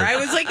 ever. I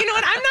was like, you know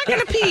what? I'm not going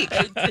to peak.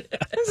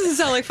 This doesn't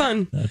sound like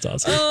fun. That's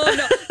awesome. Oh,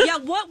 no. Yeah,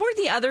 what were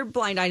the other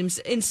blind items?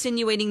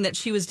 Insinuating that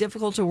she was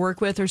difficult to work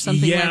with or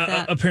something like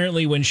that?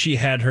 Apparently when she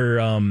had her,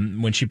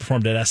 when she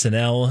performed at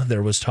SNL,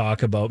 there was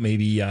talk about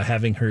maybe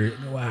having her,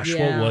 what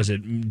was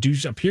it,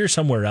 appear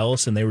somewhere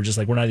else. And they were just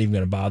like, we're not even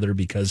going to bother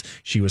because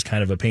she was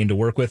kind of a pain to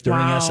work with during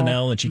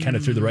SNL. And she kind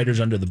of threw the writers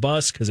under the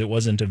bus because it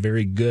wasn't a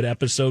very good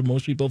episode,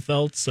 most people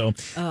felt. So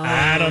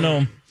I don't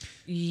know.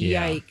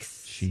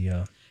 Yikes.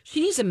 Yeah,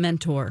 she needs a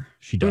mentor.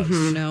 She does.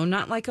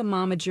 Not like a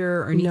momager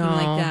or anything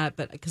like that,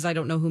 but because I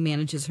don't know who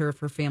manages her if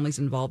her family's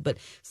involved, but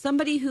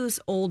somebody who's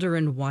older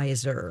and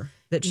wiser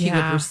that she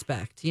would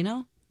respect,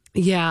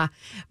 Yeah.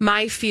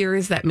 My fear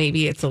is that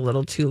maybe it's a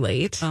little too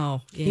late.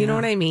 Oh, yeah. You know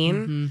what I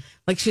mean?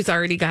 Like she's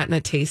already gotten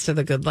a taste of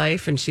the good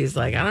life and she's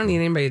like, I don't need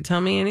anybody to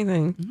tell me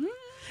anything.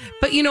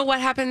 But you know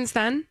what happens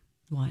then?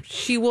 What?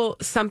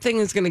 Something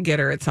is going to get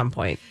her at some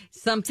point.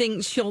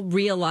 She'll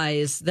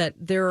realize that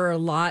there are a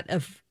lot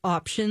of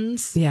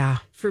options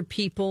for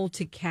people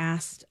to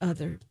cast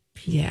other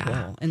people.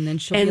 Yeah. And then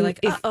she'll be like,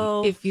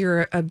 if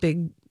you're a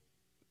big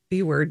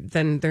B word,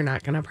 then they're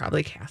not going to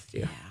probably cast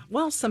you. Yeah.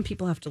 Well, some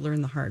people have to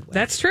learn the hard way.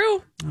 That's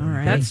true. All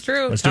right. That's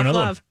true. Let's do Tough another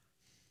love.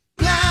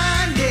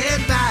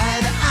 Blinded by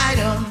the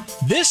item.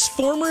 This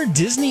former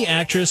Disney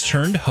actress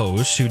turned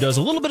host who does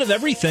a little bit of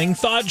everything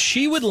thought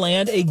she would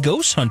land a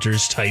Ghost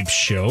Hunters type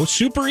show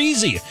super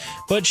easy.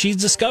 But she's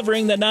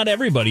discovering that not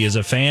everybody is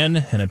a fan.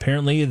 And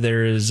apparently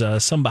there is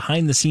some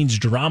behind the scenes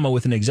drama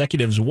with an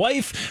executive's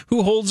wife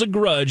who holds a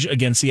grudge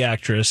against the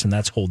actress. And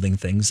that's holding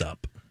things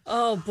up.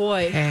 Oh,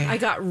 boy. Okay. I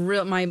got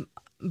my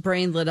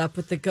brain lit up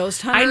with the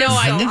Ghost Hunters. I know.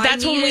 So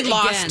That's when we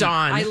lost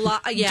Dawn.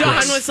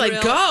 Dawn was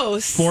like,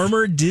 ghost.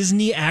 Former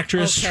Disney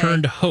actress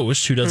turned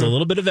host who does a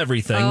little bit of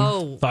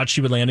everything. Thought she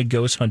would land a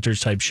Ghost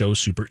Hunters type show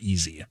super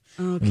easy.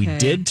 And we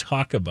did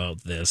talk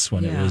about this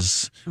when it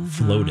was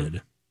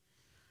floated.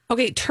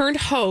 Okay, turned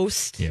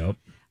host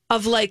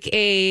of like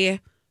a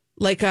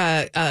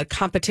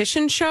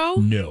competition show?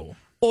 No.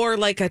 Or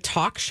like a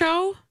talk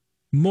show?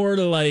 More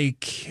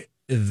like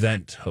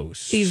event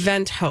host.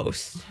 Event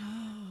host.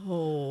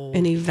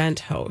 An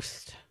event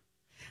host.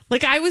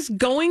 Like I was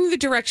going the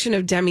direction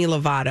of Demi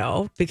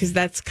Lovato because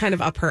that's kind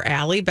of up her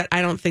alley, but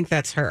I don't think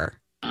that's her.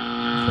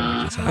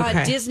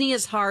 Disney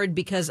is hard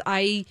because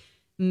I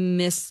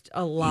missed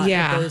a lot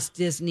of those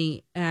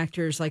Disney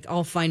actors. Like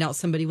I'll find out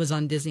somebody was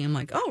on Disney. I'm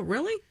like, oh,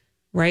 really?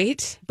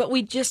 Right? But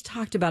we just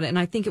talked about it, and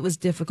I think it was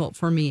difficult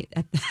for me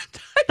at that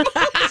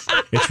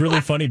time. It's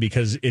really funny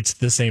because it's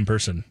the same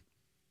person.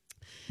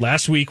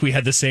 Last week, we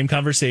had the same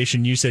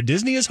conversation. You said,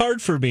 Disney is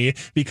hard for me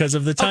because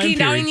of the time period.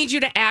 Now I need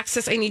you to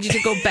I need you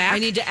to go back. I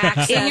need to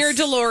access. In your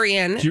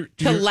DeLorean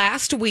to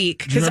last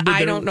week because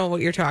I don't know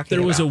what you're talking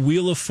about. There was a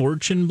Wheel of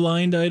Fortune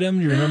blind item.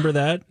 Do you remember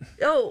that?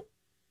 Oh,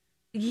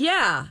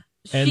 yeah.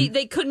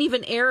 They couldn't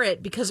even air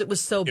it because it was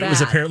so bad. It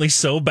was apparently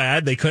so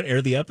bad they couldn't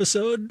air the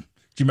episode.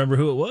 Do you remember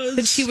who it was?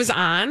 That she was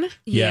on?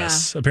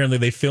 Yes. Apparently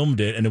they filmed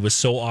it and it was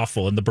so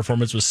awful and the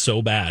performance was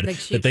so bad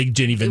that they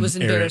didn't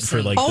even air it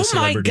for the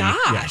celebrity. Oh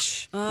my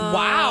gosh. Yeah.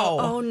 Wow.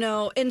 Oh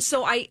no. And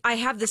so I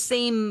have the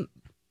same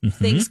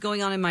things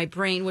going on in my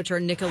brain, which are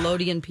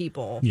Nickelodeon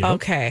people. Yep.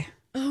 Okay.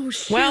 Oh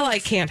shit. Well, I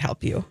can't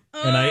help you.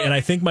 And I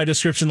think my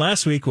description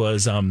last week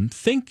was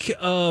think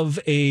of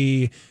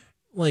a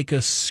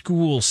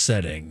school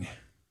setting.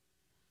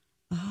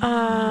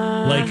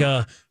 Like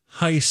a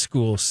high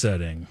school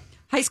setting.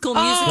 High School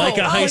Musical. Like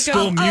a High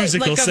School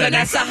Musical like a setting.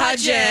 Vanessa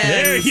Hudgens.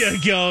 There you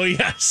go.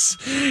 Yes.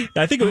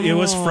 I think it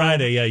was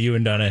Friday. Yeah, you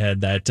and Donna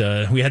had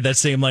that. We had that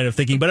same line of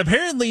thinking. But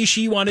apparently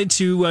she wanted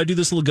to do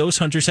this little Ghost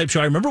Hunters type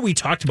show. I remember we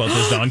talked about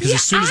this, Dawn, because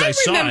as soon as I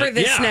saw it. I remember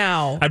this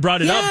now. I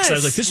brought it up because I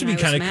was like, this would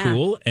be kind of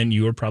cool. And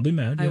you were probably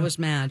mad. I was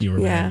mad. You were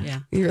mad. Yeah.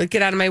 You were like,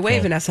 get out of my way,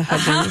 Vanessa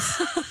Hudgens.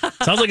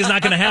 Sounds like it's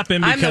not going to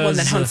happen because... I'm the one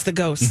that hunts the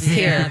ghosts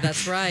here. Yeah,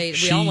 that's right.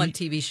 We all want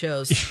TV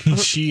shows.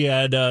 She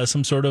had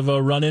some sort of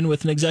a run-in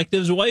with an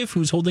executive's wife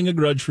who's holding a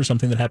grudge for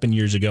something that happened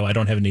years ago. I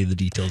don't have any of the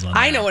details on that.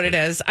 I know what it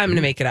is. I'm going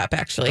to make it up,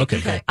 actually.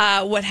 Okay.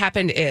 What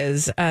happened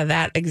is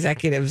that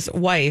executive's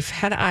wife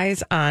had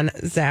eyes on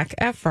Zac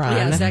Efron.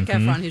 Yeah, Zac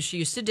Efron, who she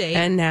used to date.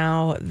 And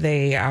now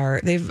they're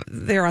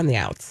on the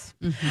outs.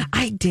 Mm-hmm.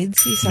 I did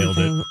see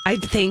something.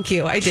 Thank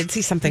you. I did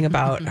see something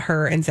about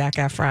her and Zac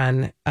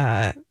Efron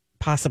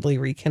possibly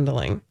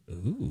rekindling.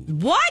 Ooh.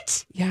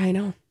 What? Yeah, I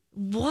know.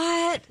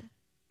 What?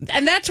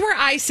 And that's where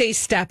I say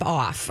step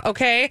off.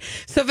 Okay.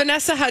 So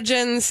Vanessa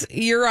Hudgens,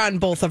 you're on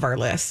both of our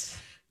lists.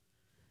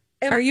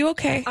 Are you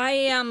okay? I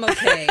am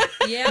okay.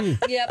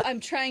 Yep. I'm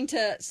trying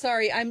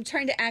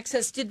to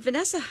access. Did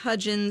Vanessa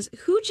Hudgens,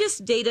 who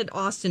just dated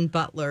Austin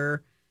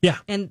Butler? Yeah.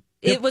 And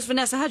it was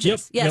Vanessa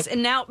Hudgens. Yep. Yes.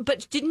 And now,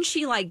 but didn't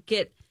she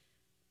get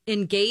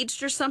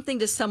engaged or something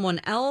to someone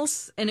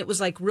else? And it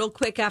was real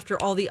quick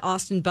after all the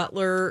Austin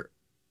Butler.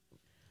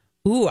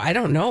 Ooh, I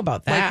don't know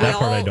about that. That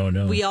part I don't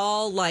know. We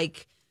all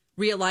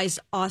realized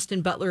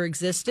Austin Butler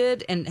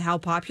existed and how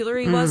popular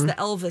he was the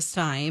Elvis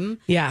time.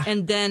 Yeah.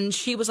 And then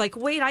she was like,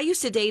 wait, I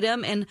used to date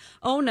him. And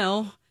oh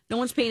no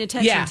one's paying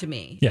attention to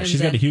me. Yeah, and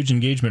she's got a huge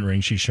engagement ring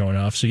she's showing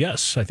off. So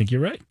yes, I think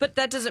you're right. But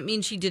that doesn't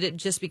mean she did it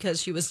just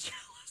because she was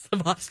jealous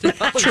of Austin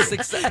Butler's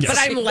success. Yes. But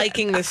I'm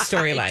liking this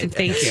storyline.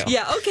 Thank you.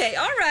 Yeah, okay.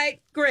 All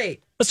right.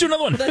 Great. Let's do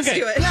another one. Let's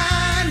do it.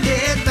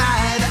 Blinded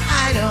by the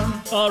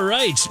item. All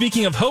right.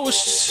 Speaking of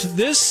hosts,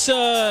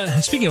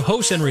 speaking of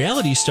hosts and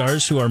reality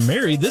stars who are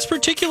married, this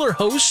particular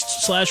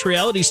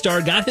host/reality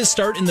star got his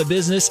start in the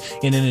business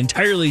in an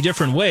entirely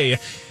different way.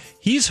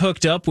 He's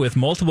hooked up with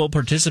multiple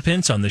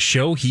participants on the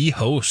show he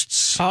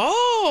hosts.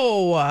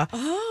 Oh,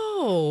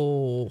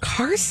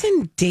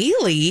 Carson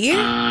Daly.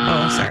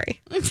 Oh,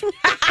 sorry.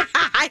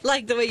 I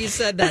like the way you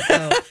said that,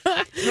 though.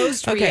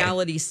 Host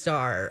reality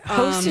star.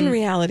 Host and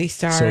reality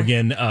star. So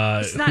again,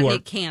 it's not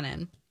Nick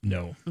Cannon.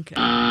 No. Okay.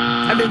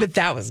 I mean, but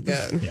that was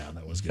good. Yeah,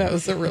 that was good. That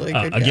was a really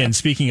good Again, guess.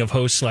 speaking of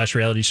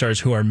host/reality stars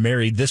who are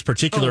married, this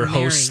particular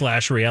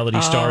host/reality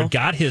star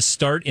got his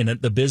start in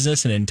the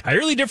business in an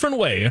entirely different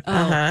way.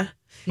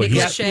 Nick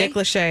Nick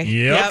Lachey.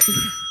 Yep.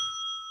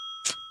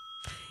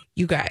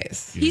 You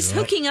guys. He's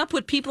hooking up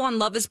with people on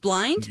Love is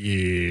Blind?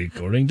 Yeah,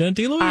 according to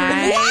Dilo.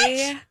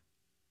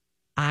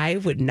 I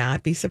would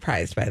not be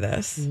surprised by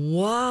this.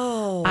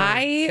 Whoa.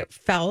 I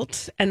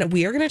felt, and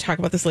we are going to talk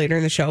about this later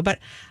in the show, but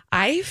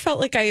I felt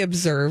like I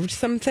observed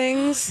some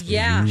things.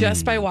 Yeah.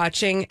 Just by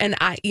watching. And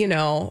you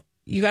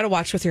got to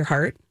watch with your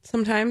heart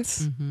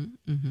sometimes.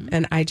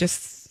 And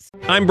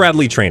I'm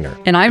Bradley Trainer.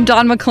 And I'm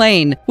Don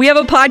McClain. We have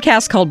a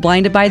podcast called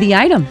Blinded by the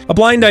Item. A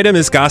blind item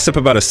is gossip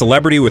about a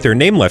celebrity with their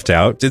name left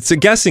out. It's a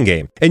guessing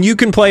game, and you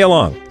can play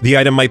along. The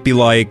item might be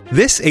like,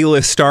 this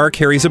A-list star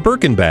carries a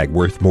Birkin bag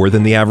worth more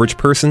than the average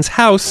person's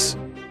house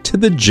to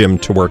the gym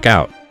to work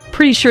out.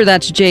 Pretty sure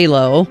that's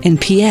J-Lo.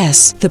 And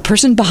P.S. the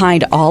person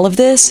behind all of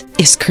this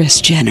is Kris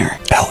Jenner,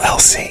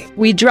 LLC.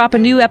 We drop a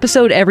new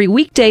episode every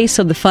weekday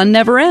so the fun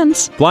never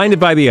ends. Blinded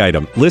by the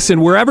Item.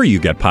 Listen wherever you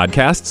get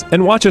podcasts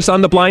and watch us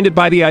on the Blinded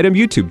by the Item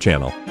YouTube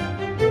channel.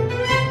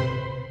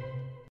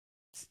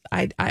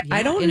 I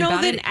don't know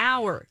about that an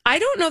hour. I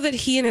don't know that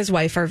he and his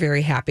wife are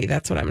very happy.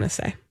 That's what I'm going to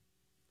say.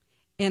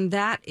 And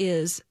that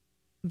is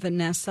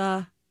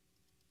Vanessa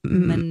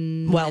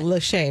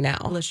Lachey now.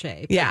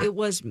 Lachey. Yeah. It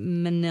was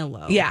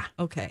Manillo. Yeah.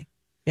 Okay.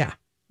 Yeah.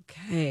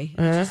 Okay.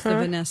 Just the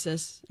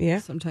Vanessas. Yeah.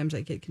 Sometimes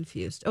I get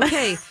confused.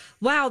 Okay.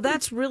 Wow,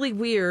 that's really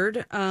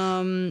weird.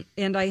 And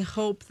I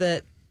hope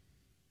that.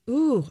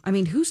 Ooh, I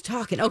mean, who's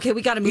talking? Okay,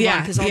 we got to move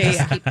on because I'll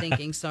just keep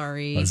thinking.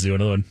 Sorry. Let's do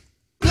another one.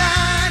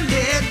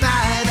 Blinded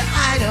by the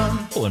item.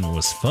 That one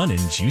was fun and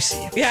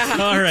juicy. Yeah.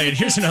 All right,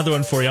 here's another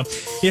one for you.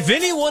 If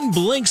anyone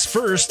blinks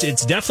first,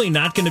 it's definitely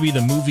not going to be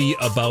the movie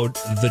about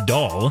the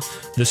doll.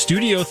 The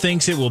studio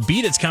thinks it will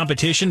beat its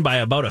competition by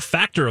about a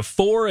factor of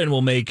 4 and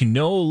will make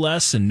no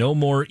less and no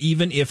more,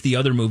 even if the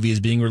other movie is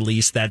being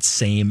released that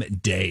same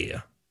day.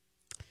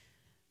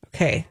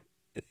 Okay.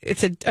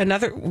 It's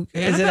another.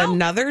 Is it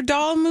another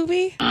doll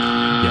movie?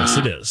 Yes,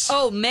 it is.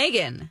 Oh,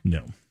 Megan.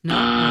 No.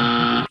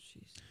 No.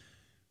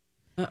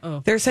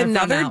 Uh-oh. There's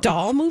another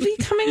doll movie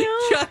coming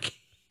out? Chuck.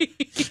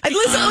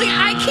 Listen,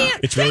 I can't.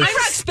 It's really- I'm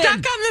stuck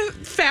on the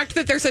fact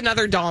that there's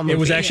another doll movie. It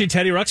was actually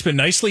Teddy Ruxpin.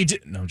 Nicely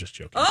No, I'm just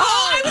joking. Oh,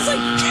 I was like,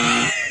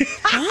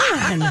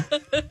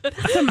 Don,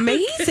 that's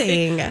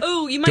amazing.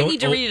 Oh, you might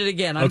need to read it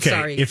again. I'm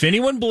sorry. If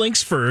anyone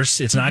blinks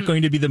first, it's not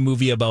going to be the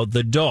movie about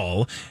the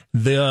doll.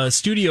 The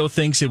studio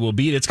thinks it will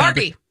beat its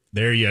Barbie.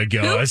 There you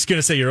go. I was going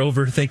to say you're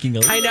overthinking a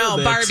little bit. I know,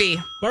 Barbie.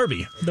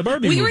 The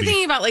Barbie movie. We were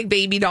thinking about like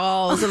baby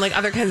dolls and like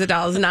other kinds of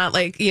dolls, not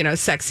like,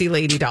 sexy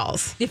lady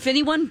dolls. If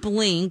anyone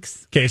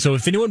blinks. Okay, so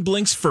if anyone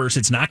blinks first,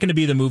 it's not going to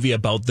be the movie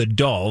about the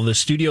doll. The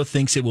studio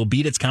thinks it will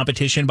beat its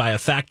competition by a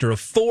factor of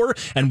 4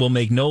 and will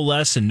make no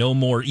less and no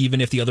more, even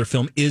if the other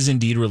film is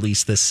indeed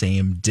released the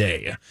same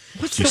day.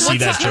 Did you see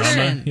that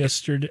drama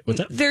yesterday? What's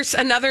that? There's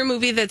another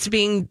movie that's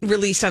being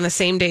released on the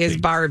same day as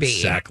Barbie.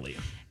 Exactly.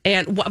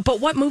 And but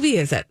what movie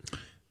is it?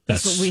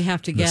 That's what we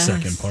have to guess.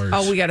 The second part.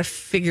 Oh, we got to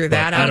figure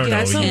that out.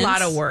 That's a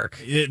lot of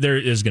work. There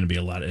is going to be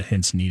a lot of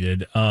hints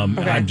needed.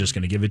 I'm just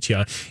going to give it to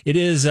you. It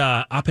is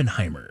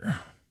Oppenheimer.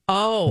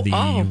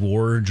 The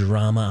war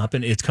drama.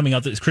 It's coming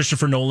out. It's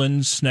Christopher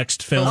Nolan's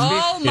next film.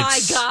 Oh, my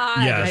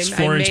God. Yes,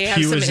 Florence I may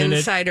Pugh have is some in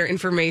insider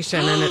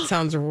information, and it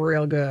sounds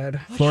real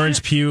good. Florence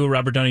Pugh,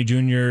 Robert Downey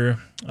Jr.,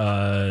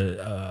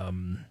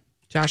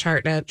 Josh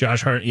Hartnett.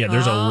 Yeah,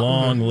 there's a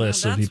long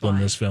list of people in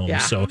this film. Yeah.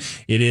 So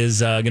it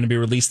is going to be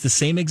released the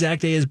same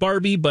exact day as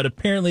Barbie, but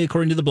apparently,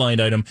 according to the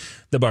blind item,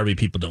 the Barbie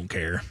people don't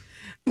care.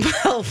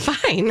 Well,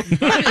 fine.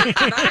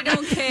 I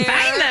don't care.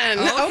 Fine then.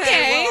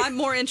 Okay. Well, I'm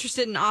more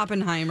interested in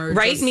Oppenheimer.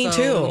 Right, me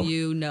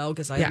too.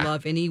 Because I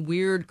love any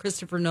weird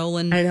Christopher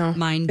Nolan mind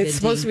bending. It's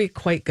supposed to be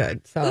quite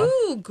good. So.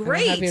 Ooh,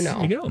 great. Have you know.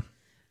 There you go.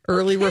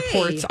 Early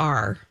reports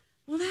are.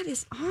 Well, that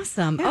is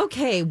awesome. Yeah.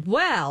 Okay,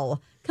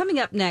 well, coming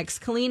up next,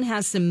 Colleen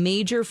has some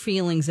major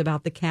feelings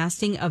about the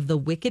casting of the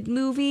Wicked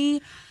movie.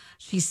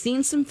 She's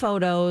seen some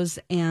photos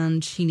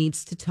and she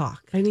needs to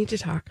talk. I need to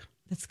talk.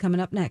 That's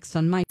coming up next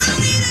on My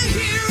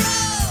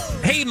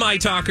Hey, My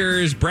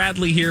Talkers.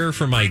 Bradley here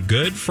for my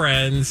good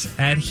friends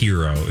at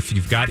Hero. If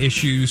you've got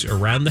issues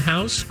around the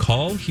house,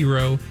 call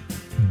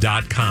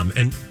hero.com.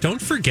 And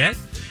don't forget,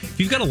 if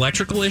you've got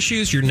electrical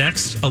issues, your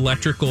next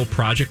electrical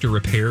project or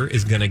repair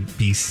is going to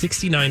be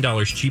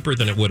 $69 cheaper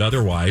than it would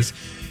otherwise,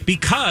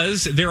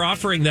 because they're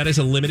offering that as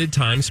a limited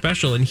time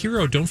special. And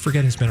Hero, don't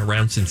forget, has been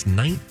around since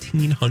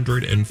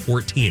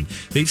 1914.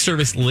 They've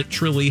serviced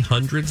literally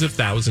hundreds of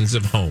thousands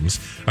of homes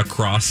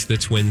across the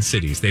Twin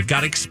Cities. They've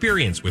got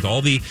experience with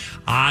all the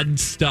odd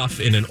stuff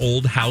in an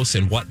old house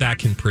and what that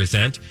can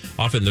present.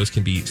 Often those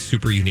can be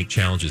super unique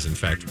challenges. In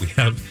fact, we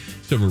have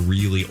some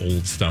really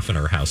old stuff in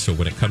our house. So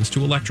when it comes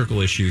to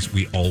electrical issues,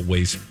 we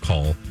always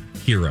call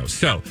Hero.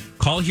 So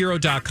call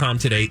hero.com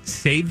today.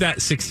 Save that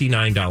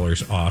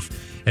 $69 off.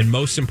 And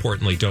most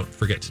importantly, don't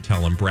forget to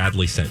tell them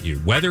Bradley sent you.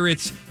 Whether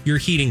it's your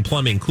heating,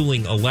 plumbing,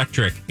 cooling,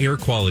 electric, air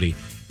quality,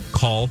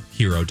 call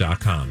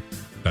hero.com.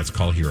 That's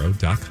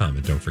callhero.com.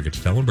 And don't forget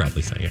to tell them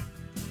Bradley sent you.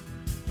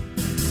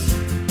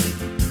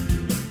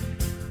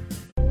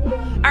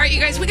 All right, you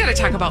guys, we got to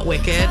talk about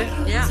Wicked.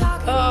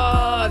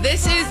 Yeah.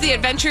 This is The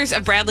Adventures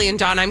of Bradley and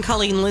Dawn. I'm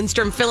Colleen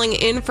Lindstrom, filling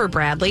in for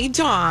Bradley.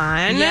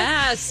 Dawn.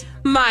 Yes.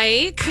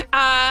 Mike,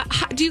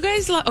 do you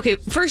guys love... Okay,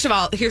 first of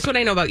all, here's what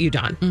I know about you,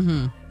 Dawn.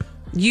 Mm-hmm.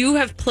 You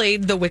have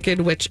played the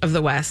Wicked Witch of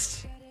the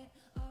West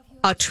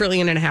 1.5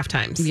 trillion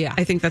times. Yeah.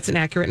 I think that's an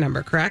accurate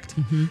number, correct?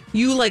 Mm-hmm.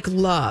 You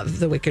love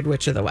the Wicked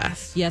Witch of the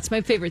West. Yeah, it's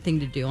my favorite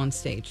thing to do on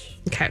stage.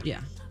 Okay.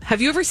 Yeah.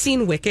 Have you ever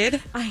seen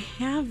Wicked? I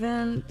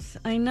haven't.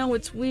 I know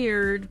it's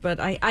weird,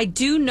 but I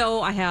do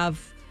know I have,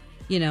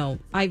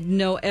 I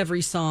know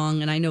every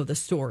song and I know the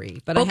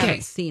story, but I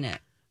haven't seen it.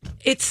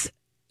 It's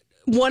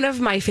one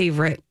of my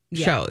favorite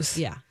shows.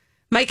 Yeah.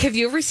 Mike, have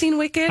you ever seen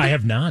Wicked? I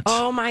have not.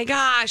 Oh my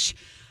gosh.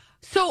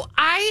 So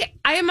I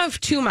am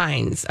of two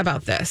minds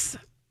about this.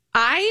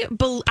 I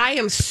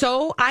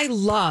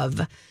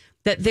love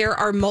that there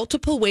are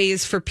multiple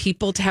ways for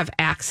people to have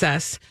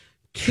access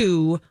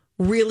to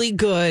really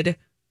good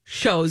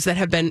shows that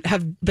have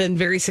been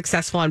very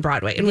successful on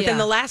Broadway. And within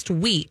the last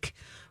week,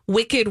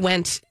 Wicked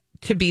went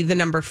to be the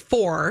number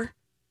 4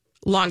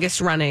 longest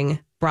running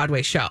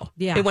Broadway show.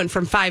 Yeah. It went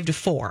from 5 to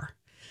 4.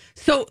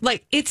 So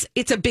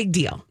it's a big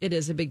deal. It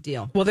is a big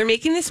deal. Well, they're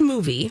making this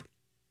movie,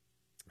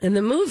 and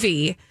the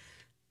movie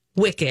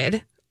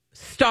Wicked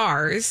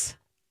stars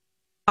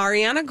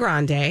Ariana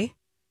Grande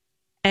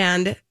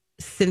and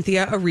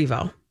Cynthia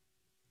Erivo.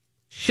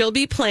 She'll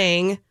be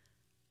playing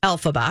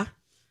Elphaba,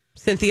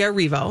 Cynthia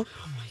Erivo.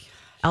 Oh my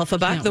God.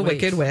 Elphaba, the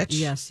Wicked Witch.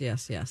 Yes.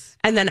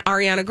 And then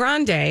Ariana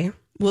Grande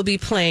will be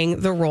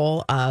playing the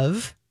role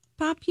of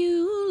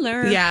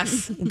Popular.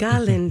 Yes,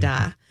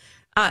 Galinda,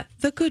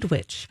 the Good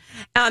Witch.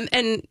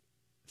 And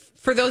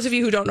for those of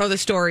you who don't know the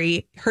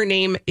story, her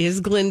name is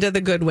Glinda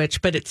the Good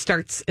Witch, but it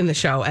starts in the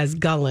show as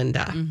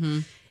Galinda. Mm-hmm.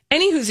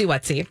 Any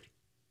whoozy-whatsy.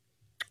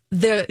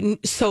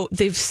 So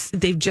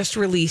they've just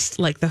released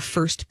the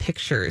first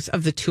pictures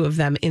of the two of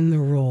them in the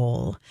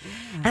role.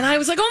 Yeah. And I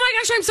was like, oh my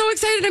gosh, I'm so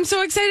excited.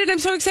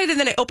 And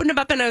then I opened them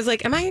up and I was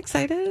like, am I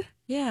excited?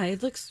 Yeah,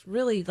 it looks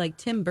really like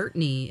Tim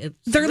Burton-y.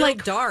 They're real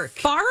dark.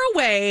 Far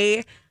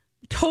away,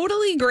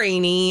 totally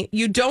grainy.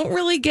 You don't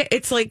really get,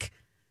 it's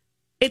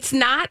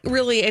not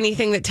really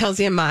anything that tells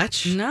you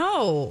much.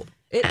 No.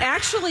 It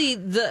actually,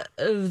 the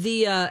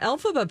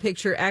Elphaba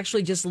picture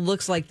actually just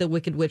looks like the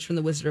Wicked Witch from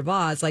The Wizard of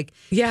Oz,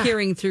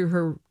 peering through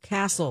her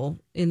castle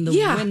in the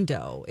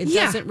window. It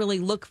doesn't really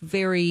look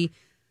very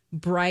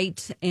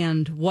bright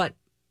and what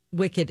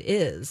Wicked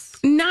is.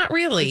 Not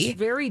really. It's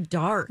very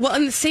dark. Well,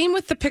 and the same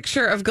with the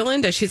picture of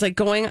Glinda. She's like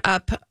going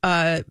up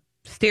a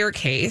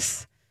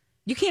staircase.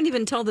 You can't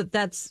even tell that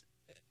that's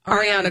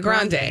Ariana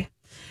Grande.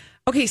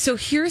 Okay, so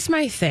here's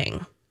my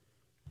thing.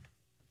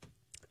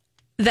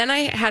 Then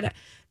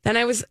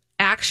I was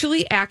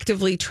actually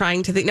actively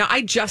trying to think. Now,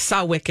 I just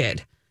saw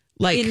Wicked.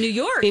 Like in New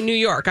York. In New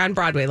York on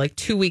Broadway, like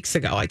 2 weeks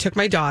ago. I took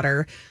my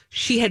daughter.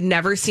 She had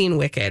never seen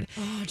Wicked.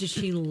 Oh, did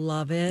she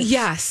love it?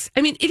 Yes.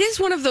 I mean, it is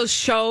one of those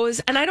shows,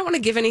 and I don't want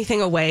to give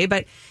anything away,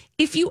 but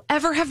if you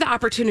ever have the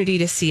opportunity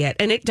to see it,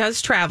 and it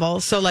does travel,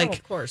 so like,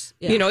 of course,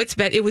 yeah. you know,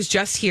 it was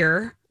just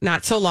here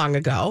not so long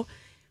ago.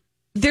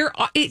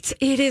 It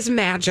is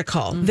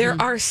magical. Mm-hmm. There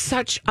are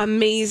such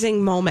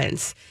amazing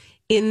moments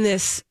in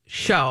this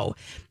show.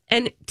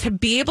 And to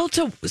be able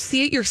to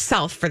see it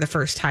yourself for the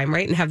first time,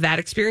 right, and have that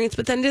experience,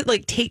 but then to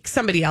like take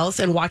somebody else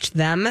and watch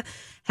them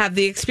have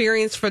the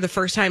experience for the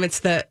first time,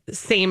 it's the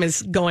same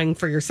as going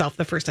for yourself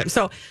the first time.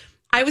 So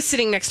I was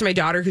sitting next to my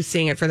daughter who's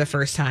seeing it for the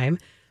first time.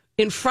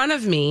 In front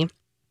of me,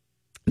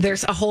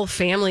 there's a whole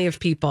family of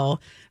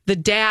people. The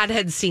dad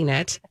had seen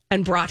it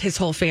and brought his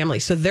whole family.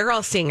 So they're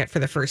all seeing it for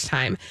the first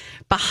time.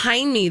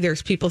 Behind me,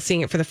 there's people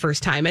seeing it for the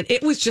first time. And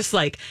it was just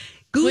like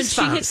goosebumps.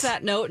 When she hits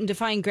that note in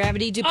Defying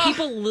Gravity, do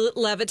people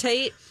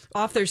levitate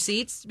off their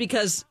seats?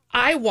 Because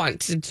I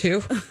wanted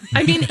to.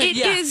 I mean,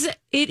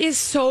 it is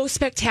so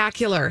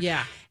spectacular.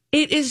 Yeah.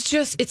 It is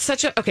just, it's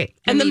such a, okay.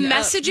 And the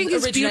messaging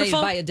is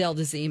beautiful. By Adele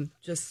Dazeem.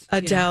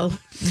 Adele,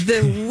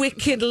 the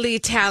wickedly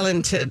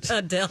talented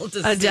Adele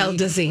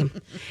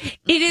Dazeem.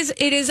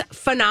 It is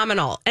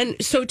phenomenal. And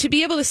so to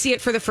be able to see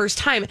it for the first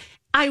time,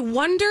 I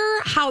wonder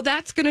how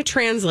that's going to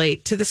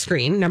translate to the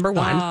screen, number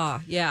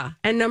one. Yeah.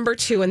 And number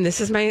two, and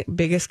this is my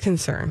biggest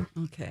concern.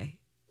 Okay.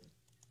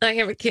 I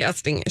have a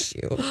casting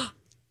issue.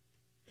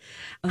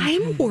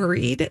 I'm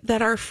worried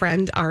that our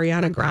friend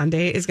Ariana Grande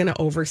is going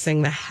to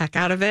oversing the heck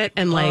out of it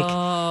and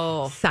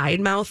like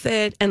side mouth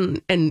it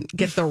and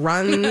get the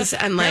runs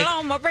and like,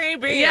 hello, my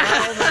baby. Yeah.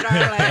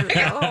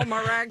 Hello,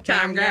 my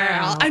ragtime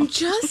girl. I'm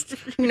just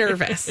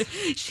nervous.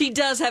 She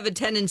does have a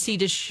tendency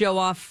to show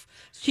off.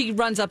 She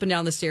runs up and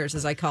down the stairs,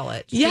 as I call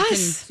it.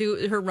 Yes. She can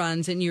do her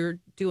runs, and you're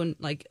doing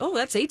like, oh,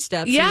 that's 8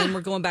 steps. Yeah. And then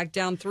we're going back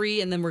down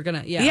 3, and then we're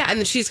going to, Yeah,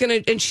 and she's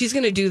going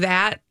to do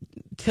that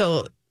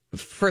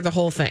for the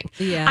whole thing.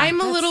 Yeah.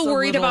 I'm a little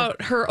worried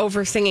about her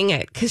over singing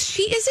it because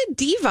she is a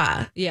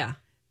diva. Yeah.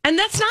 And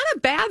that's not a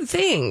bad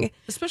thing.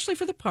 Especially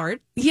for the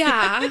part.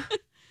 Yeah.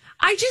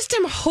 I just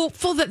am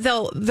hopeful that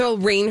they'll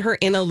rein her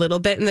in a little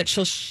bit and that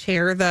she'll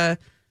share the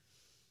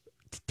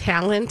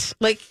talent.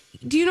 Like,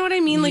 do you know what I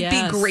mean? Like,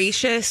 yes. Be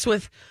gracious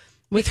with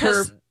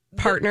her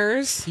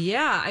partners.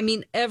 Yeah. I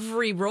mean,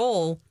 every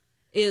role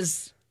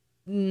is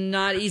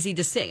not easy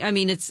to sing. I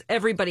mean,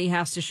 everybody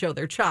has to show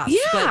their chops.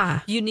 Yeah.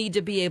 But you need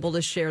to be able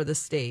to share the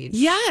stage.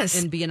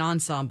 Yes. And be an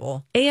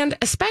ensemble. And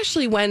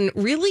especially when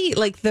really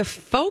like the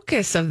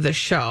focus of the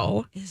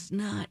show is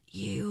not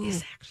you.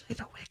 Is actually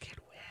the Wicked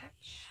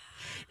Witch.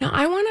 Now,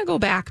 I want to go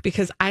back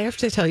because I have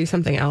to tell you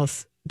something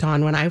else,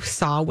 Dawn. When I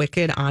saw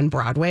Wicked on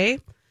Broadway,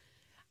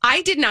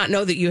 I did not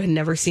know that you had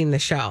never seen the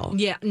show.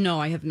 Yeah,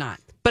 no, I have not.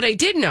 But I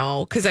did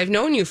know because I've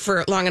known you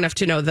for long enough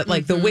to know that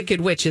like the Wicked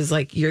Witch is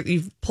like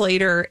you've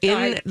played her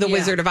in The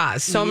Wizard of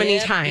Oz so many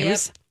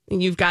times. Yep.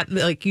 And you've got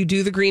like you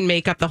do the green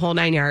makeup, the whole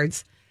 9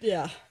 yards.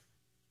 Yeah.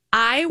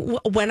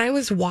 When I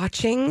was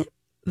watching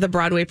the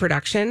Broadway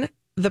production,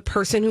 the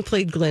person who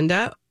played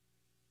Glinda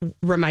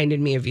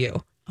reminded me of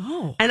you.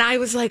 Oh. And I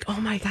was like,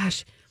 oh my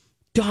gosh,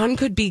 Dawn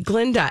could be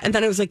Glinda. And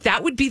then I was like,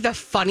 that would be the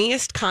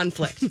funniest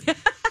conflict.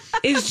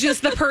 Is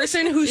just the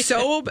person who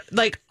so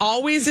like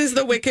always is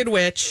the Wicked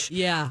Witch.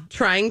 Yeah.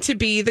 Trying to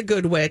be the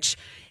good witch.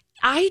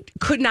 I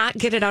could not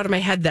get it out of my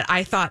head that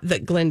I thought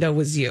that Glinda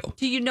was you.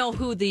 Do you know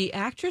who the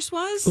actress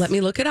was? Let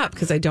me look it up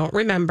because I don't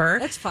remember.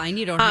 That's fine.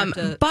 You don't have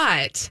to.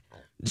 But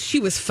she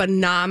was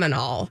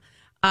phenomenal.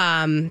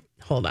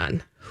 Hold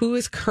on. Who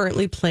is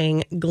currently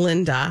playing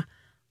Glinda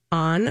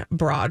on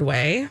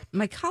Broadway?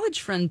 My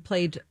college friend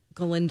played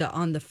Glinda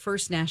on the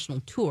first national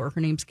tour.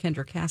 Her name's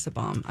Kendra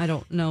Casabom. I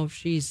don't know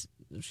if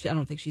I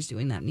don't think she's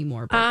doing that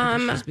anymore, but I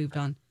think she's moved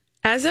on.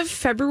 As of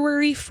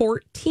February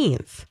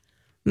 14th,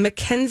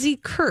 Mackenzie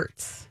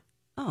Kurtz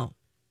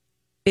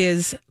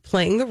is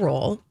playing the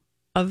role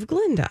of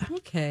Glinda.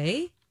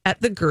 Okay.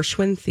 At the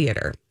Gershwin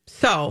Theater.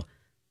 So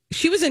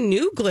she was a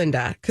new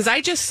Glinda because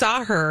I just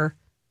saw her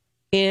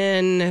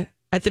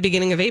at the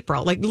beginning of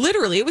April. Like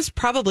literally, it was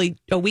probably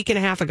a week and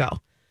a half ago.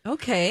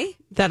 Okay.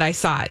 That I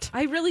saw it.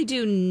 I really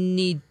do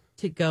need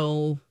to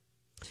go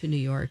to New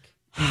York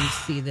and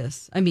see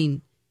this. I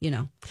mean, you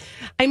know.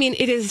 I mean,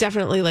 it is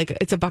definitely like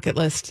it's a bucket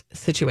list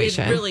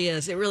situation. It really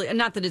is. It really,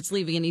 not that it's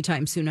leaving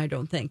anytime soon, I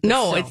don't think.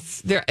 No,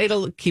 it's there.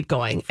 It'll keep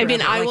going. I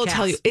mean, I will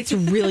tell you, it's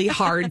really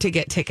hard to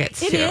get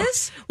tickets. It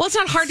is? Well, it's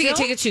not hard to get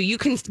tickets to. You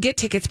can get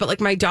tickets, but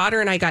like my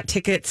daughter and I got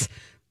tickets,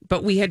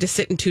 but we had to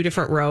sit in 2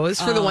 different rows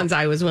for the ones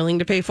I was willing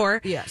to pay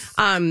for. Yes.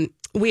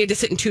 we had to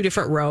sit in 2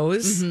 different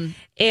rows,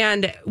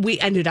 and we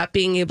ended up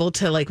being able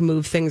to like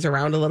move things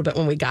around a little bit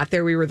when we got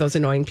there. We were those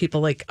annoying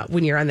people like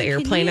when you're on the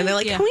airplane and they're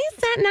like, can we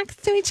sit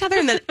next to each other?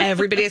 And then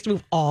everybody has to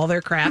move all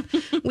their crap.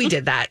 We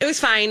did that. It was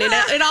fine.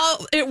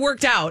 It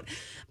worked out.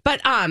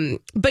 But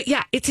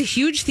yeah, it's a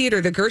huge theater.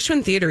 The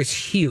Gershwin Theater is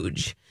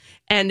huge,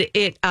 and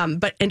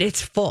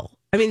it's full.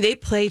 I mean, they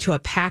play to a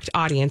packed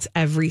audience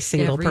every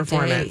single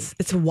performance. Day.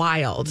 It's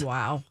wild.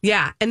 Wow.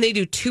 Yeah, and they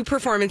do 2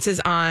 performances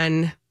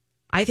on.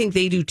 I think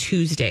they do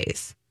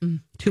Tuesdays,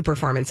 2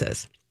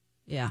 performances.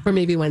 Yeah. Or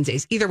maybe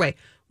Wednesdays. Either way,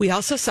 we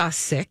also saw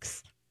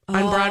 6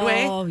 on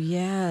Broadway. Oh,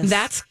 yes.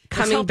 That's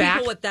coming back.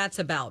 People what that's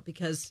about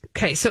because.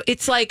 Okay, so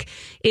it's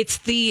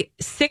the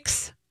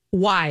 6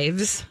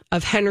 wives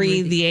of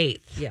Henry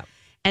VIII. Yeah.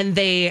 And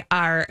they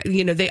are,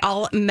 they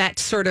all met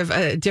sort of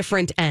a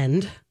different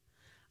end.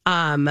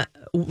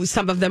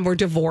 Some of them were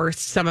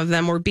divorced. Some of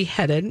them were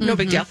beheaded. No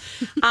big deal.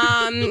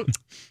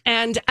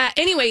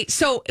 Anyway,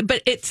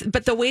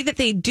 but the way that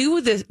they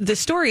do the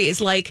story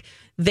is like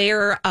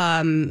they're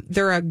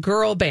a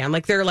girl band,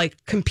 like they're like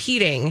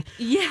competing.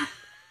 Yeah.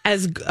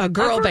 As a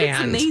girl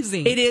band. It's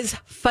amazing. It is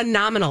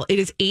phenomenal. It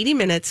is 80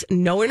 minutes,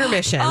 no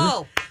intermission.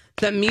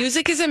 The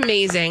music is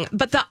amazing,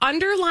 but the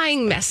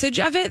underlying message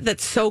of it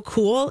that's so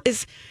cool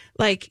is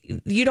like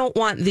you don't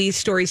want these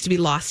stories to be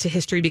lost to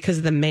history because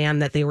of the man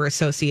that they were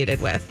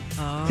associated with.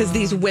 Because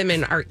these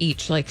women are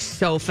each like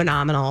so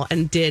phenomenal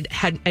and did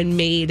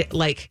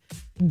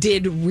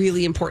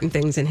really important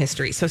things in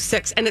history. So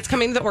 6, and it's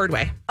coming to the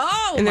Ordway.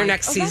 In their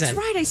next season. That's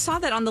right. I saw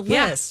that on the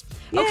list.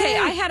 Yeah. Okay,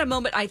 I had a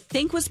moment I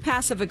think was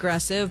passive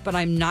aggressive, but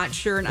I'm not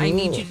sure, and I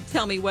need you to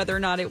tell me whether or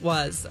not it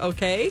was.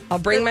 Okay, I'll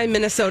bring my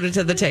Minnesota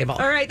to the table.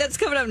 All right, that's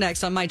coming up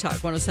next on My Talk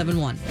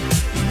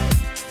 107.1.